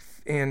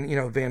 And,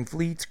 Van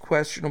Vliet's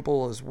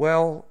questionable as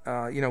well.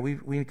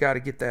 We've got to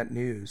get that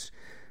news.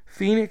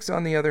 Phoenix,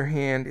 on the other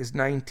hand, is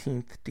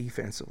 19th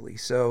defensively.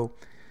 So,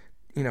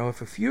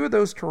 if a few of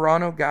those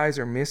Toronto guys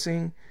are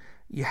missing,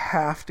 you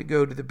have to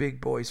go to the big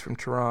boys from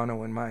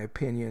Toronto, in my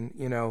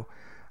opinion.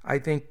 I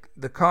think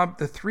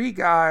the three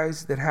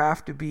guys that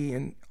have to be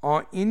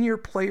in your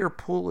player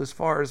pool as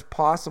far as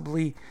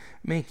possibly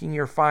making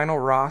your final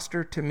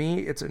roster, to me,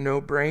 it's a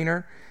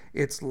no-brainer.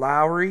 It's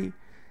Lowry,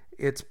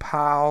 it's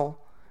Powell,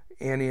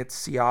 and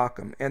it's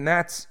Siakam. And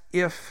that's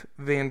if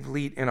Van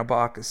Vliet and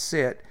Ibaka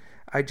sit.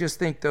 I just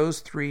think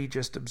those three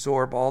just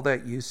absorb all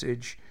that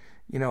usage.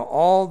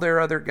 All their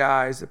other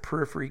guys, the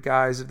periphery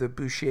guys of the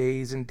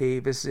Bouchers and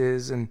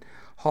Davises and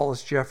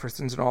Hollis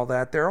Jeffersons and all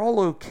that, they're all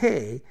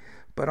okay.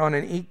 But on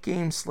an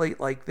 8-game slate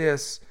like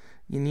this,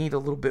 you need a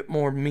little bit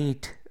more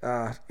meat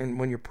and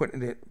when you're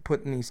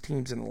putting these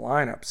teams in the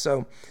lineup.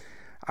 So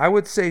I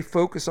would say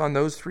focus on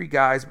those three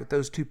guys, but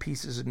those two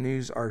pieces of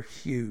news are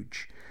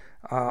huge.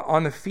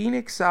 On the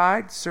Phoenix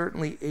side,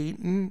 certainly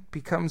Ayton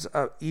becomes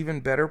an even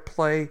better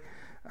play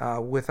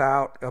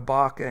without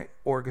Ibaka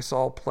or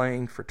Gasol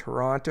playing for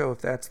Toronto, if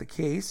that's the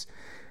case.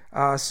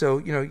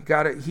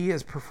 He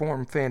has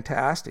performed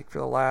fantastic for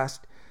the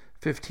last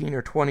 15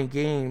 or 20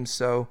 games.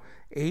 So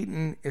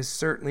Ayton is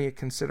certainly a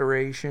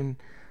consideration.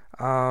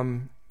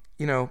 Toronto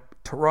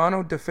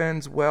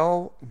defends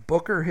well.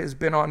 Booker has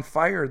been on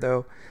fire,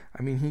 though.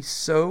 I mean, he's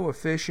so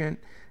efficient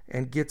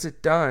and gets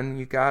it done.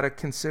 You got to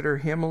consider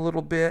him a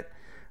little bit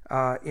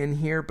in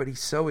here, but he's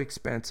so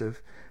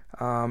expensive.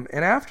 And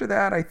after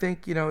that, I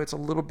think, it's a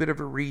little bit of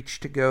a reach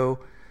to go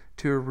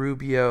to a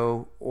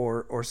Rubio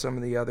or some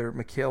of the other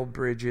Mikal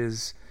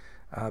Bridges,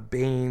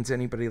 Baines,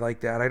 anybody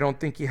like that. I don't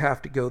think you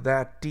have to go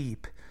that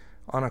deep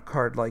on a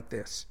card like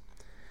this.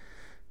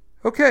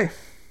 Okay,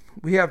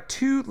 we have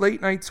two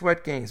late-night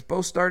sweat games.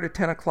 Both start at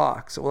 10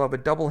 o'clock, so we'll have a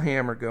double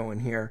hammer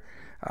going here.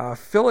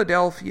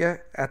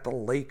 Philadelphia at the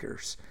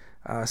Lakers.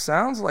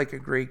 Sounds like a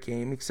great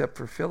game, except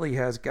for Philly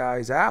has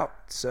guys out,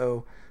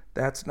 so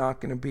that's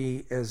not going to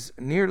be as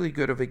nearly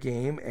good of a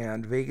game,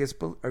 and Vegas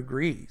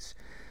agrees.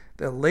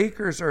 The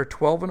Lakers are a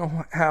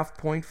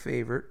 12.5-point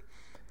favorite.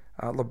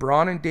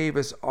 LeBron and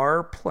Davis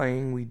are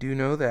playing. We do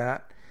know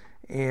that,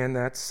 and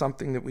that's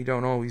something that we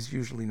don't always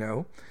usually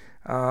know.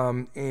 They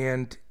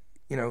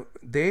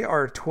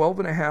are a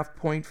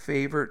 12.5-point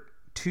favorite,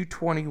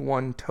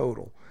 221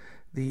 total.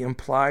 The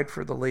implied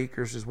for the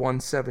Lakers is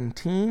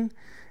 117,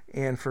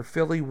 and for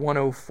Philly,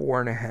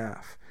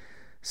 104.5.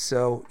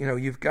 So,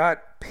 you've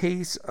got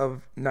pace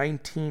of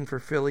 19 for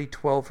Philly,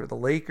 12 for the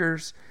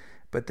Lakers.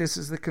 But this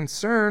is the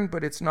concern,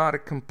 but it's not a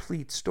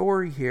complete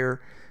story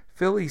here.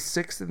 Philly's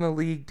 6th in the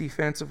league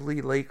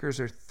defensively. Lakers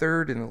are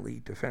 3rd in the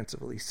league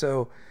defensively.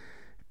 So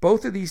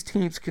both of these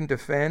teams can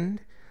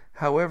defend.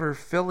 However,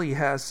 Philly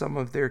has some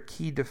of their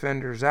key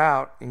defenders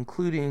out,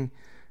 including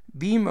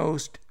the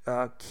most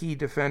key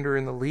defender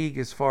in the league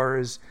as far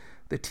as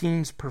the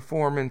team's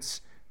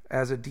performance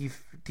as a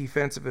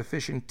defensive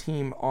efficient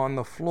team on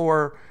the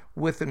floor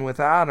with and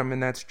without him,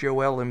 and that's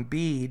Joel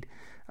Embiid.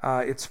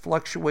 It's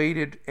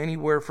fluctuated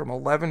anywhere from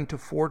 11 to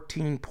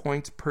 14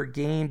 points per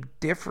game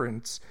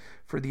difference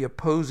for the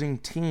opposing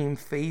team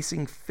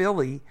facing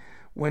Philly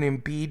when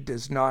Embiid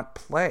does not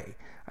play.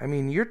 I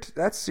mean,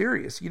 that's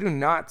serious. You do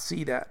not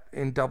see that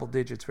in double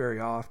digits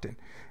very often.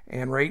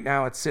 And right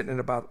now it's sitting at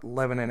about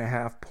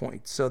 11.5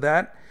 points. So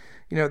that,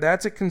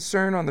 that's a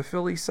concern on the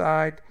Philly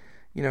side.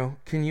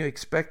 Can you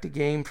expect a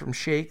game from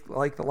Shake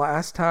like the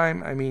last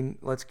time? I mean,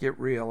 let's get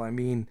real. I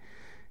mean,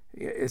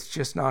 it's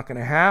just not going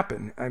to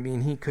happen. I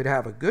mean, he could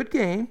have a good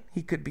game.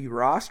 He could be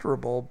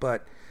rosterable,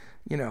 but,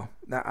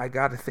 I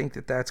got to think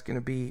that that's going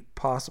to be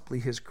possibly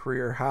his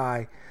career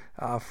high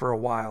for a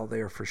while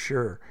there for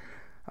sure.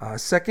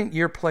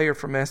 Second-year player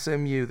from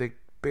SMU that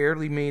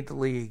barely made the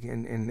league,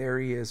 and there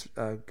he is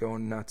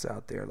going nuts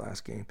out there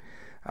last game.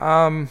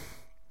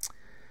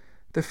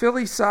 The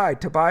Philly side,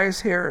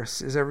 Tobias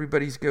Harris is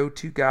everybody's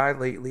go-to guy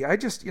lately. I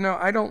just,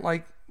 I don't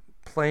like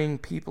playing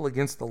people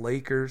against the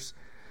Lakers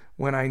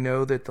when I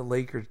know that the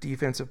Lakers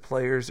defensive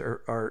players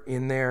are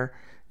in there.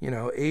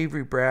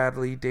 Avery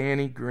Bradley,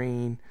 Danny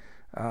Green.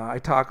 I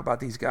talk about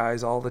these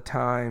guys all the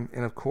time.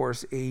 And, of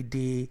course, AD.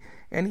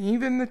 And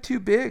even the two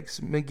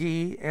bigs,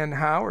 McGee and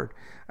Howard.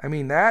 I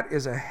mean, that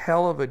is a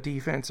hell of a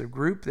defensive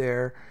group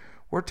there.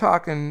 We're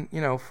talking,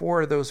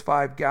 4 of those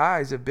 5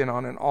 guys have been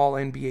on an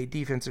all-NBA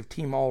defensive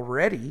team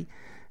already.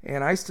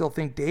 And I still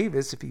think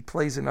Davis, if he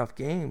plays enough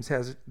games,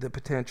 has the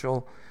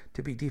potential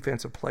to be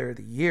Defensive Player of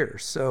the Year.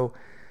 So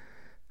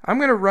I'm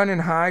going to run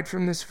and hide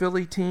from this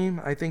Philly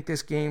team. I think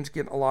this game's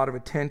getting a lot of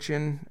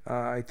attention.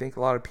 I think a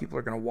lot of people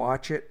are going to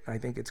watch it. I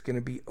think it's going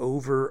to be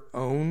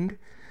over-owned.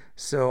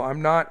 So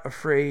I'm not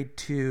afraid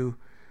to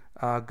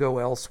go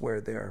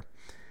elsewhere there.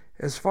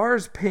 As far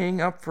as paying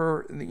up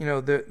for,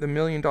 the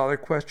million-dollar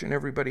question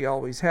everybody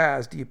always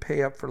has, do you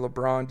pay up for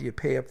LeBron? Do you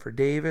pay up for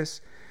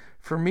Davis?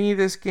 For me,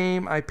 this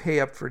game, I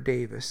pay up for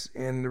Davis.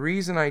 And the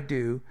reason I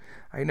do,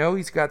 I know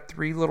he's got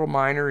 3 little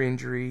minor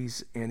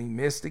injuries and he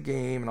missed a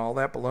game and all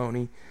that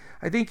baloney.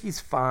 I think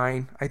he's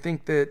fine. I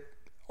think that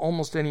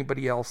almost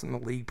anybody else in the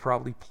league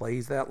probably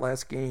plays that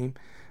last game.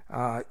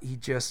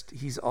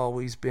 He's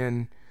always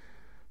been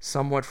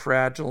somewhat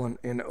fragile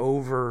and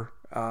over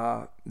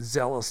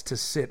zealous to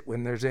sit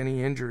when there's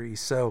any injuries.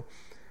 So,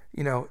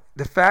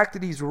 the fact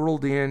that he's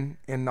ruled in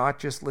and not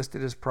just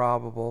listed as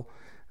probable,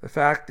 the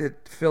fact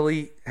that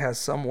Philly has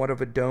somewhat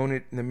of a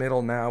donut in the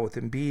middle now with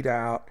Embiid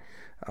out,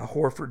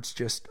 Horford's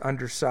just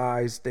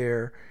undersized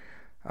there,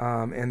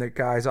 and the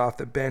guys off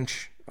the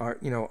bench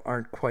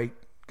aren't quite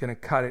going to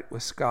cut it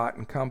with Scott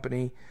and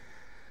company.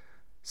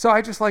 So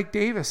I just like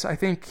Davis. I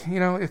think,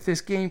 if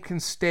this game can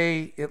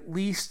stay at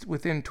least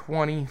within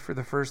 20 for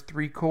the first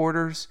 3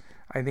 quarters,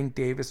 I think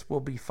Davis will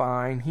be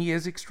fine. He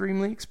is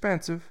extremely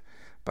expensive,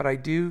 but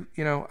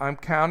I'm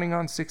counting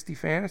on 60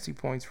 fantasy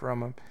points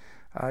from him.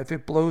 If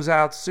it blows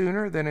out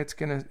sooner, then it's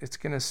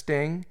gonna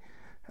sting.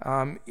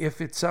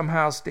 If it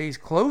somehow stays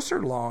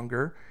closer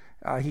longer,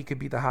 he could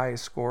be the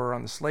highest scorer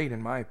on the slate,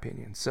 in my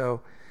opinion.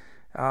 So,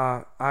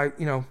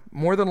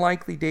 more than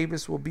likely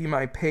Davis will be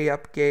my pay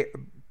up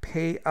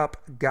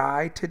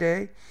guy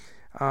today.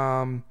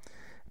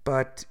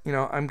 But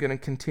I'm going to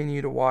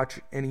continue to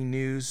watch any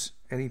news,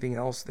 anything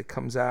else that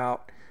comes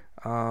out,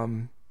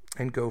 and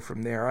go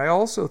from there. I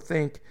also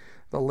think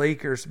the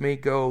Lakers may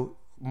go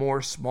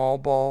more small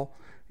ball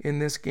in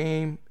this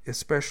game,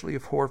 especially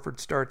if Horford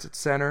starts at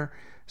center.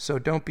 So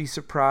don't be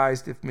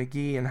surprised if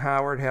McGee and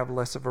Howard have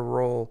less of a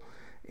role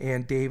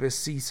and Davis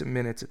sees some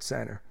minutes at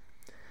center.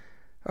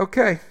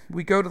 Okay,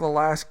 we go to the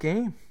last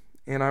game,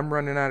 and I'm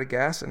running out of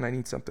gas and I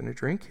need something to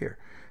drink here.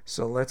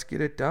 So let's get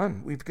it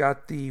done. We've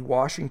got the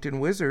Washington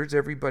Wizards,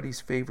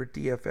 everybody's favorite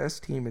DFS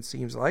team, it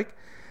seems like,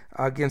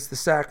 against the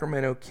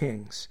Sacramento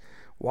Kings.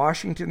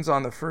 Washington's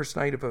on the first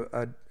night of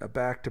a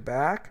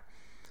back-to-back,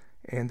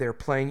 and they're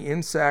playing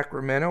in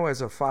Sacramento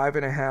as a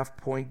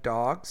 5.5-point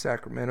dog.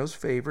 Sacramento's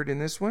favored in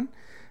this one.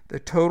 The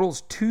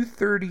total's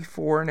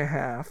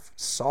 234.5,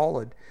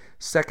 solid.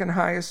 Second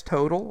highest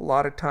total. A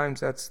lot of times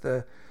that's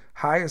the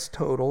highest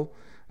total,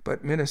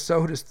 but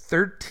Minnesota's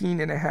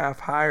 13.5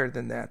 higher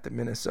than that, the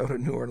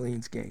Minnesota-New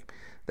Orleans game.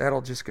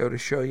 That'll just go to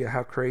show you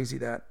how crazy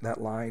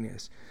that line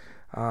is.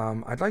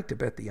 I'd like to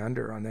bet the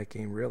under on that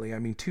game, really. I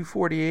mean,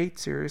 248,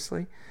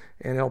 seriously,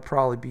 and it'll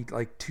probably be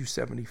like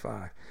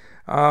 275.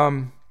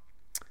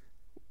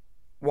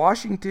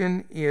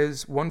 Washington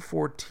is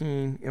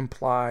 114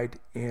 implied,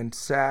 and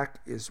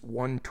Sac is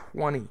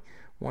 120.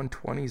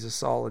 120 is a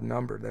solid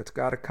number. That's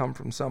got to come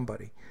from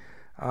somebody.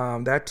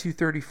 That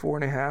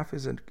 234.5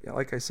 is,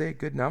 like I say, a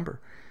good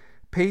number.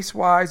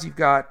 Pace-wise, you've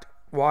got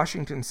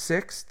Washington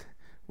 6th,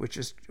 which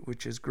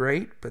is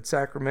great, but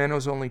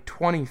Sacramento's only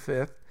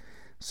 25th,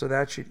 so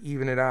that should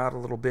even it out a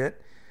little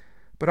bit.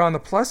 But on the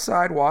plus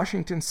side,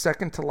 Washington's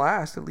second to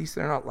last. At least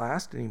they're not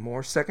last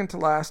anymore. Second to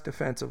last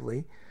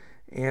defensively.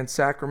 And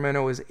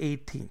Sacramento is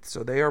 18th,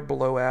 so they are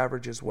below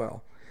average as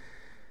well.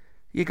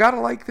 You got to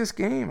like this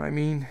game. I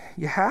mean,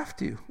 you have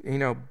to.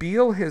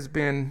 Beal has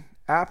been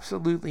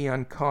absolutely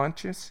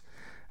unconscious.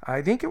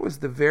 I think it was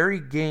the very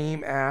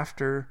game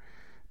after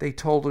they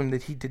told him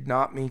that he did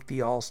not make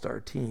the All-Star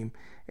team,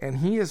 and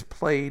he has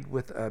played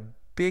with a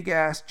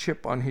big-ass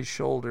chip on his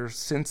shoulder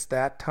since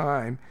that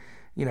time.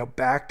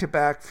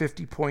 Back-to-back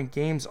 50-point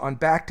games on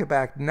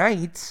back-to-back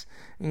nights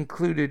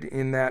included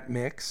in that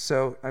mix.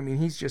 So, I mean,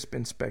 he's just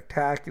been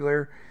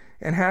spectacular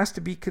and has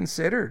to be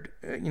considered,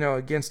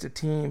 against a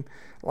team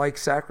like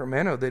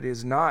Sacramento that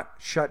is not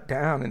shut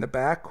down in the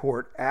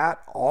backcourt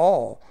at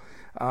all.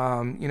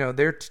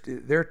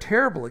 They're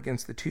terrible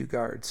against the two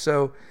guards.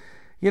 So,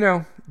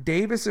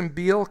 Davis and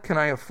Beal, can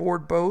I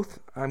afford both?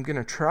 I'm going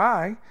to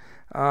try.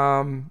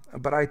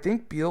 But I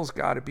think Beal's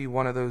got to be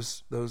one of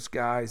those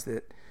guys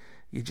that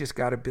you just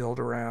got to build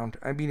around.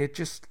 I mean, it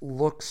just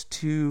looks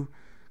too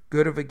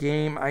good of a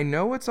game. I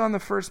know it's on the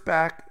first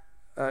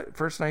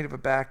night of a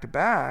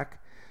back-to-back.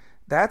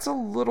 That's a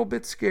little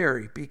bit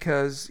scary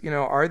because,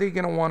 are they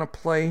going to want to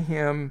play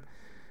him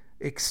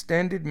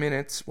extended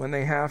minutes when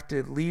they have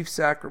to leave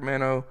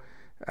Sacramento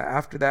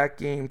after that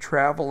game,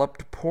 travel up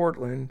to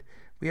Portland?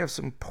 We have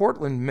some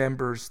Portland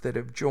members that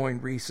have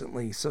joined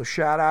recently, so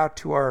shout out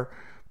to our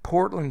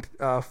Portland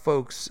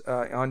folks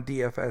on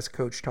DFS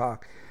Coach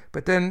Talk.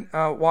 But then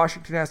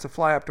Washington has to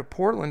fly up to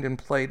Portland and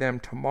play them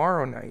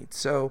tomorrow night.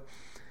 So,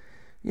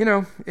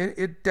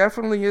 it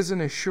definitely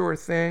isn't a sure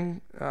thing.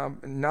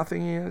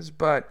 Nothing is,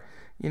 but,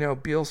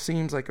 Beal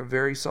seems like a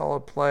very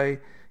solid play.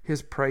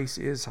 His price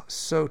is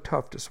so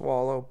tough to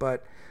swallow,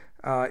 but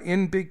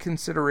in big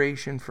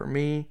consideration for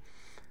me.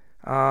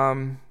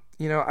 I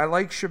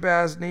like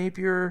Shabazz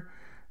Napier,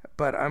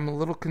 but I'm a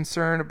little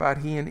concerned about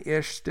he and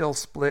Ish still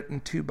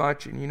splitting too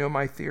much. And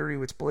my theory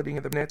with splitting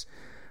of the minutes.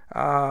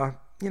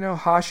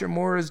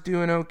 Hashimura's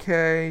doing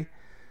okay.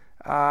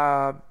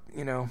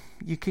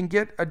 You can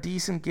get a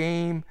decent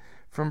game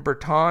from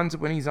Bertans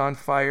when he's on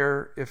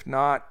fire. If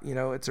not,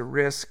 it's a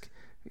risk.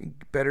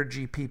 Better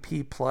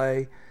GPP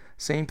play.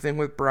 Same thing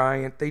with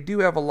Bryant. They do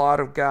have a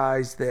lot of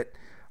guys that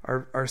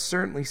are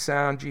certainly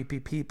sound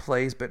GPP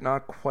plays, but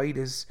not quite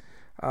as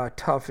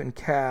tough in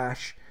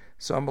cash.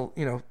 So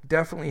I'm,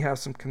 definitely have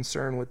some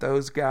concern with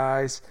those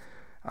guys.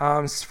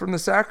 From the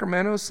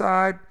Sacramento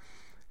side,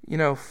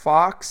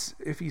 Fox,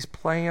 if he's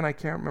playing, I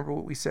can't remember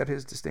what we said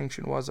his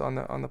distinction was on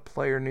the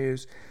player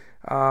news.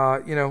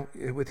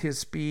 With his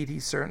speed,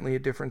 he's certainly a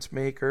difference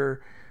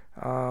maker.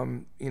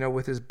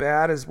 With as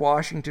bad as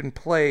Washington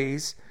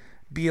plays,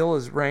 Beal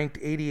is ranked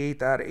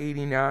 88th out of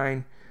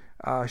 89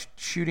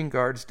 shooting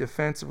guards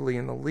defensively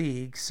in the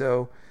league.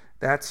 So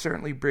that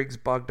certainly brings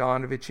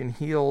Bogdanovic and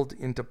Hield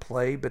into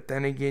play. But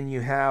then again,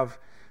 you have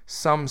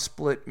some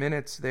split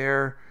minutes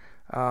there.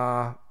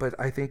 But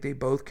I think they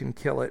both can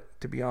kill it,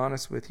 to be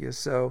honest with you.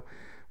 So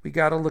we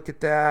got to look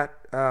at that.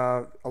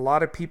 A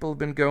lot of people have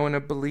been going to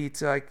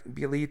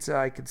Bjelica.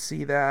 I could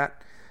see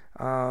that.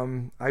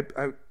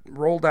 I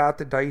rolled out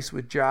the dice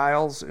with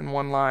Giles in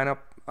one lineup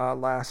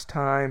last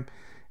time,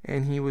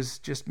 and he was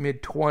just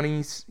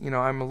mid-20s.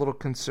 I'm a little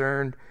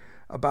concerned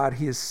about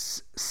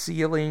his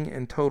ceiling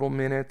and total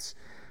minutes,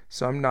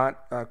 so I'm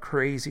not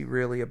crazy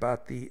really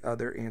about the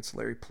other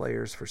ancillary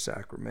players for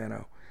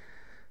Sacramento.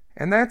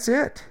 And that's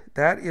it.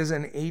 That is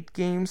an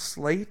 8-game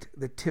slate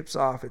that tips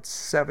off at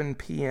 7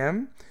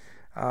 p.m.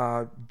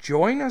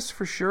 Join us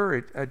for sure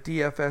at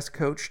DFS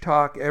Coach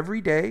Talk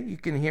every day. You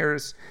can hear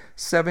us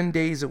 7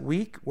 days a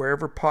week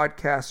wherever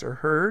podcasts are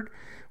heard.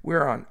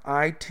 We're on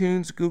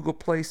iTunes, Google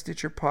Play,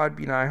 Stitcher,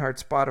 Podbean,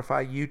 iHeart,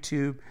 Spotify,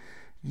 YouTube.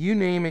 You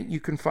name it, you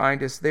can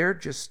find us there.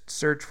 Just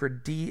search for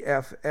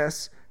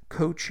DFS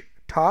Coach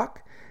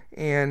Talk,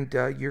 and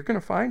you're going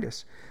to find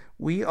us.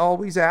 We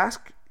always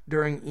ask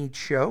during each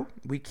show.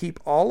 We keep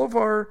all of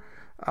our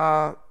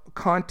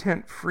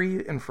content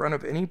free in front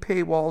of any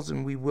paywalls,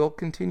 and we will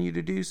continue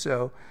to do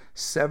so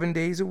 7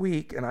 days a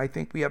week. And I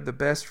think we have the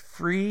best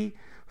fully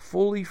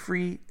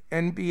free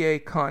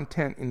NBA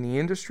content in the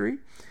industry.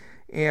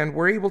 And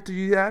we're able to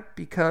do that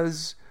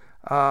because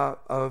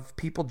of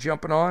people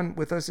jumping on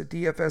with us at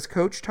DFS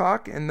Coach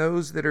Talk, and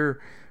those that are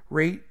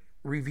rate,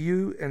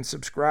 review, and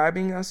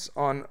subscribing us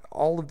on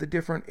all of the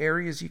different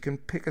areas you can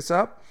pick us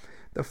up.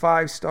 The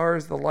 5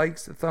 stars, the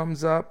likes, the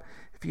thumbs up.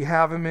 If you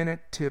have a minute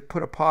to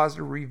put a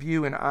positive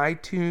review in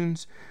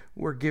iTunes,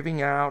 we're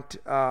giving out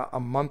a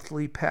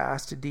monthly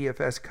pass to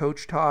DFS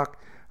Coach Talk,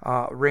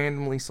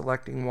 randomly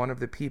selecting one of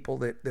the people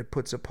that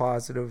puts a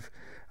positive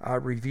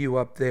review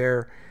up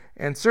there.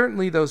 And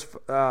certainly those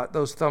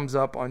thumbs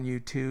up on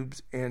YouTube,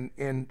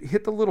 and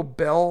hit the little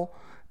bell,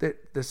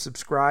 the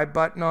subscribe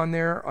button on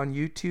there on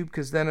YouTube,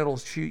 because then it'll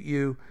shoot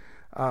you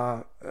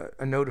a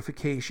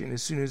notification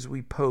as soon as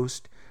we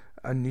post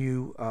a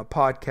new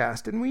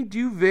podcast. And we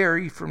do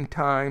vary from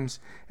times,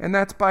 and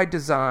that's by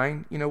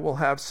design. We'll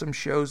have some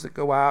shows that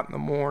go out in the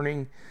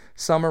morning,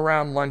 some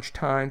around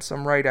lunchtime,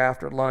 some right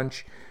after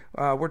lunch.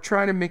 We're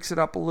trying to mix it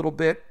up a little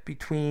bit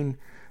between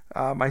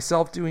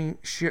myself doing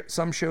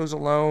some shows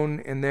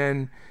alone, and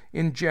then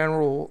in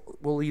general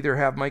we'll either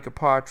have Micah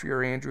Patry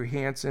or Andrew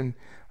Hansen,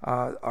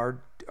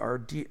 our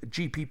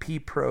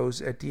GPP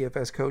pros at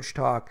DFS Coach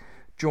Talk,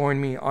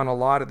 join me on a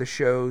lot of the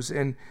shows.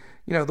 And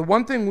the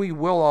one thing we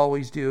will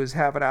always do is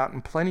have it out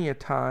in plenty of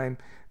time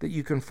that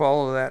you can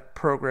follow that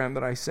program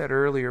that I said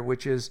earlier,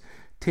 which is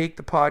take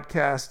the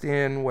podcast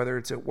in, whether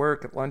it's at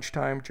work, at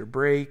lunchtime, at your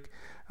break,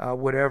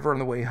 whatever, on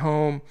the way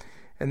home,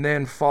 and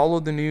then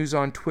follow the news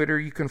on Twitter.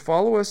 You can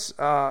follow us,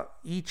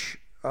 each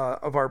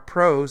of our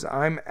pros.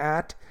 I'm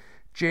at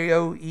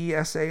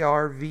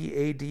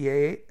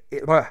JOESARVADA.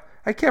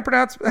 I can't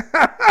pronounce...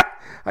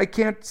 I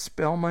can't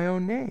spell my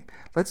own name.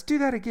 Let's do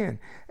that again.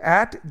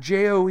 At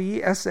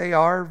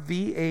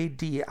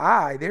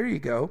JOESARVADI. There you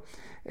go.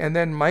 And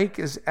then Mike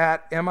is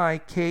at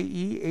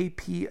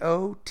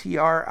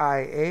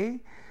MikeApotria.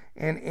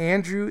 And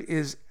Andrew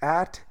is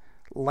at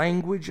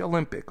Language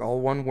Olympic,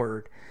 all one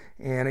word.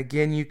 And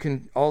again, you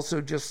can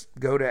also just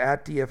go to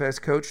at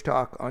DFS Coach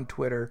Talk on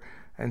Twitter,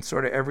 and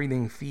sort of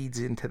everything feeds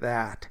into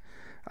that.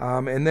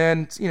 And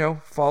then,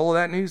 follow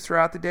that news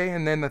throughout the day.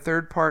 And then the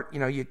third part,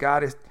 you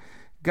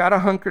got to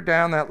hunker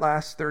down that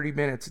last 30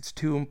 minutes. It's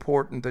too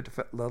important.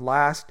 The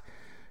last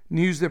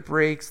news that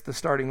breaks, the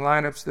starting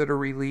lineups that are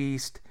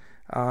released,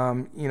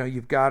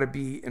 you've got to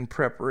be in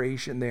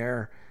preparation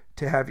there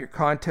to have your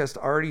contest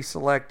already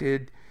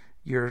selected,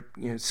 your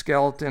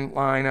skeleton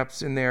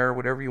lineups in there,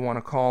 whatever you want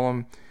to call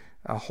them,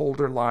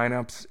 holder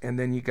lineups, and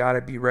then you got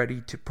to be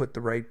ready to put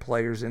the right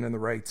players in the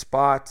right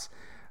spots.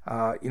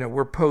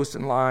 We're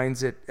posting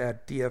lines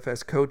at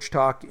DFS Coach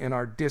Talk in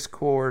our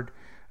Discord,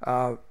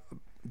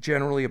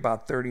 generally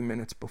about 30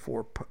 minutes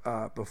before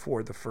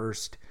the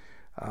first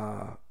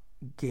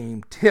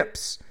game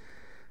tips.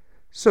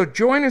 So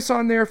join us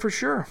on there for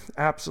sure.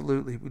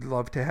 Absolutely. We'd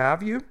love to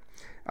have you.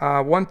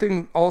 One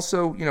thing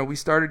also, we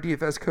started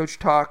DFS Coach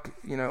Talk,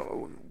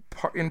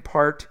 in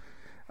part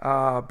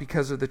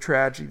because of the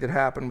tragedy that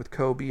happened with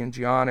Kobe and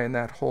Gianna and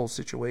that whole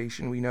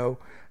situation. We know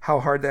how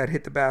hard that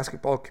hit the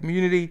basketball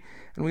community,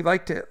 and we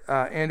like to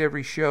end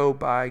every show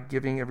by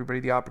giving everybody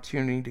the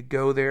opportunity to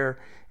go there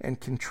and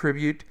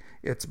contribute.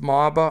 It's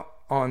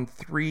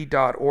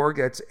mambaon3.org.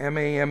 That's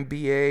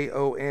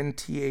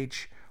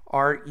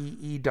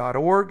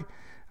MAMBAONTHREE.org.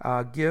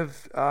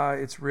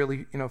 It's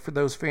really, for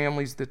those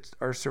families that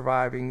are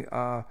surviving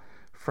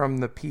from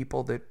the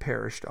people that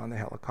perished on the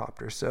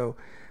helicopter. So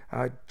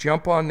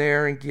jump on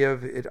there and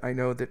give it. I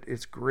know that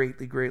it's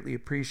greatly, greatly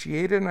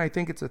appreciated, and I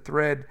think it's a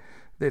thread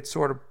that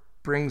sort of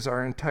brings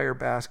our entire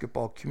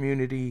basketball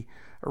community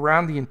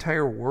around the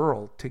entire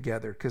world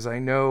together, because I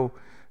know,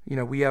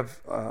 we have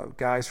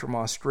guys from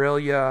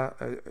Australia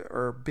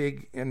are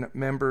big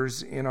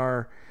members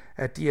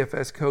at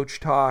DFS Coach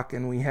Talk,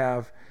 and we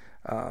have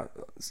a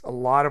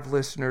lot of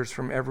listeners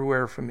from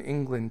everywhere, from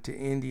England to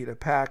India to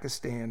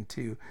Pakistan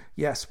to,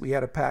 yes, we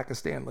had a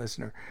Pakistan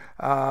listener,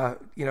 a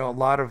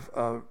lot of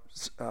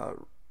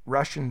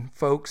Russian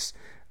folks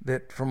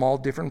that from all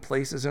different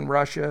places in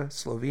Russia,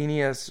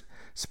 Slovenia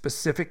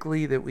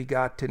specifically, that we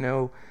got to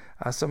know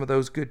some of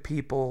those good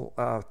people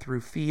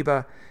through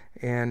FIBA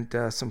and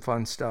some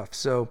fun stuff.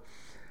 So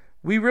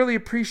we really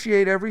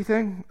appreciate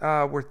everything.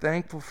 We're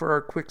thankful for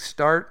our quick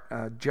start.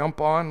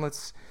 Jump on.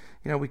 Let's,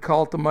 we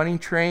call it the money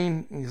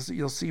train.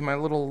 You'll see my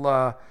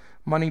little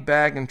money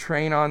bag and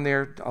train on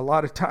there a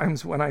lot of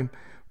times when I'm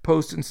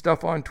posting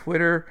stuff on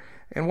Twitter.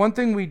 And one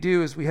thing we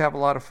do is we have a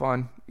lot of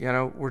fun.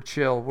 We're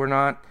chill. We're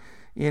not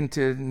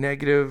into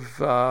negative,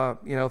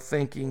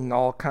 thinking,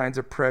 all kinds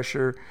of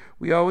pressure.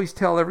 We always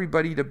tell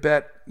everybody to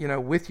bet,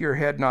 with your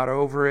head, not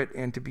over it,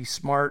 and to be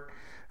smart.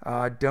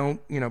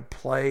 Don't,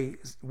 play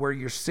where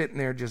you're sitting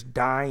there just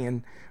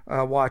dying,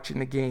 watching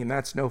the game.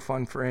 That's no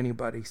fun for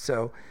anybody.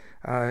 So,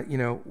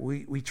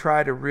 we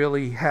try to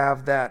really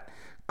have that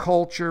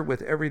culture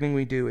with everything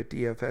we do at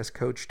DFS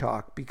Coach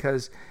Talk,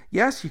 because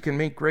yes, you can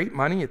make great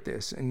money at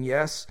this, and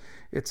yes,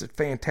 it's a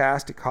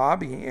fantastic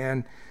hobby,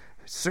 and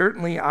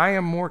certainly I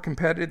am more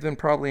competitive than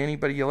probably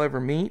anybody you'll ever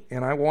meet,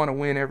 and I want to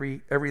win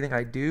everything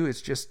I do.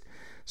 It's just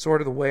sort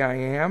of the way I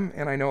am,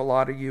 and I know a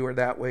lot of you are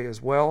that way as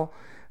well.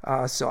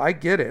 So I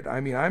get it.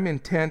 I mean, I'm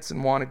intense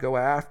and want to go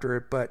after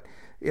it, but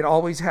it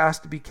always has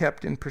to be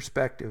kept in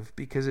perspective,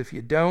 because if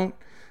you don't,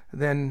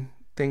 then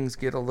things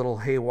get a little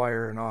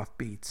haywire and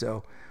offbeat.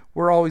 So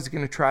we're always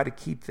going to try to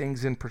keep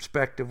things in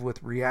perspective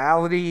with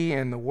reality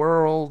and the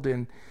world,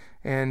 and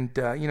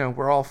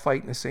we're all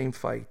fighting the same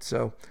fight.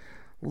 So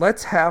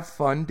let's have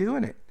fun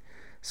doing it.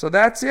 So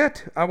that's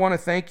it. I want to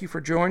thank you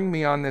for joining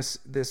me on this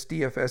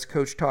DFS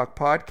Coach Talk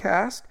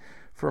podcast.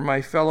 For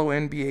my fellow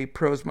NBA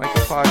pros,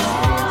 Michael Fox and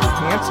Andrew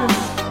Hansen,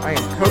 I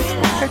am Coach.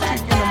 We'll catch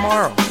you again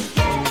tomorrow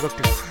when we look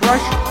to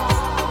crush it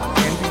on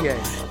NBA.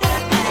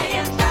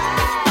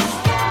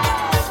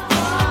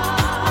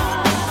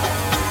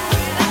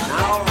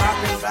 Now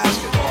rapping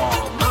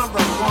basketball, number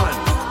 1,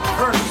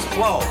 Curtis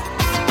Blow.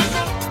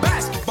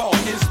 Basketball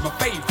is my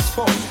favorite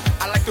sport.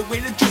 I like the way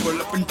they dribble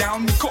up and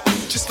down the court.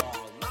 Just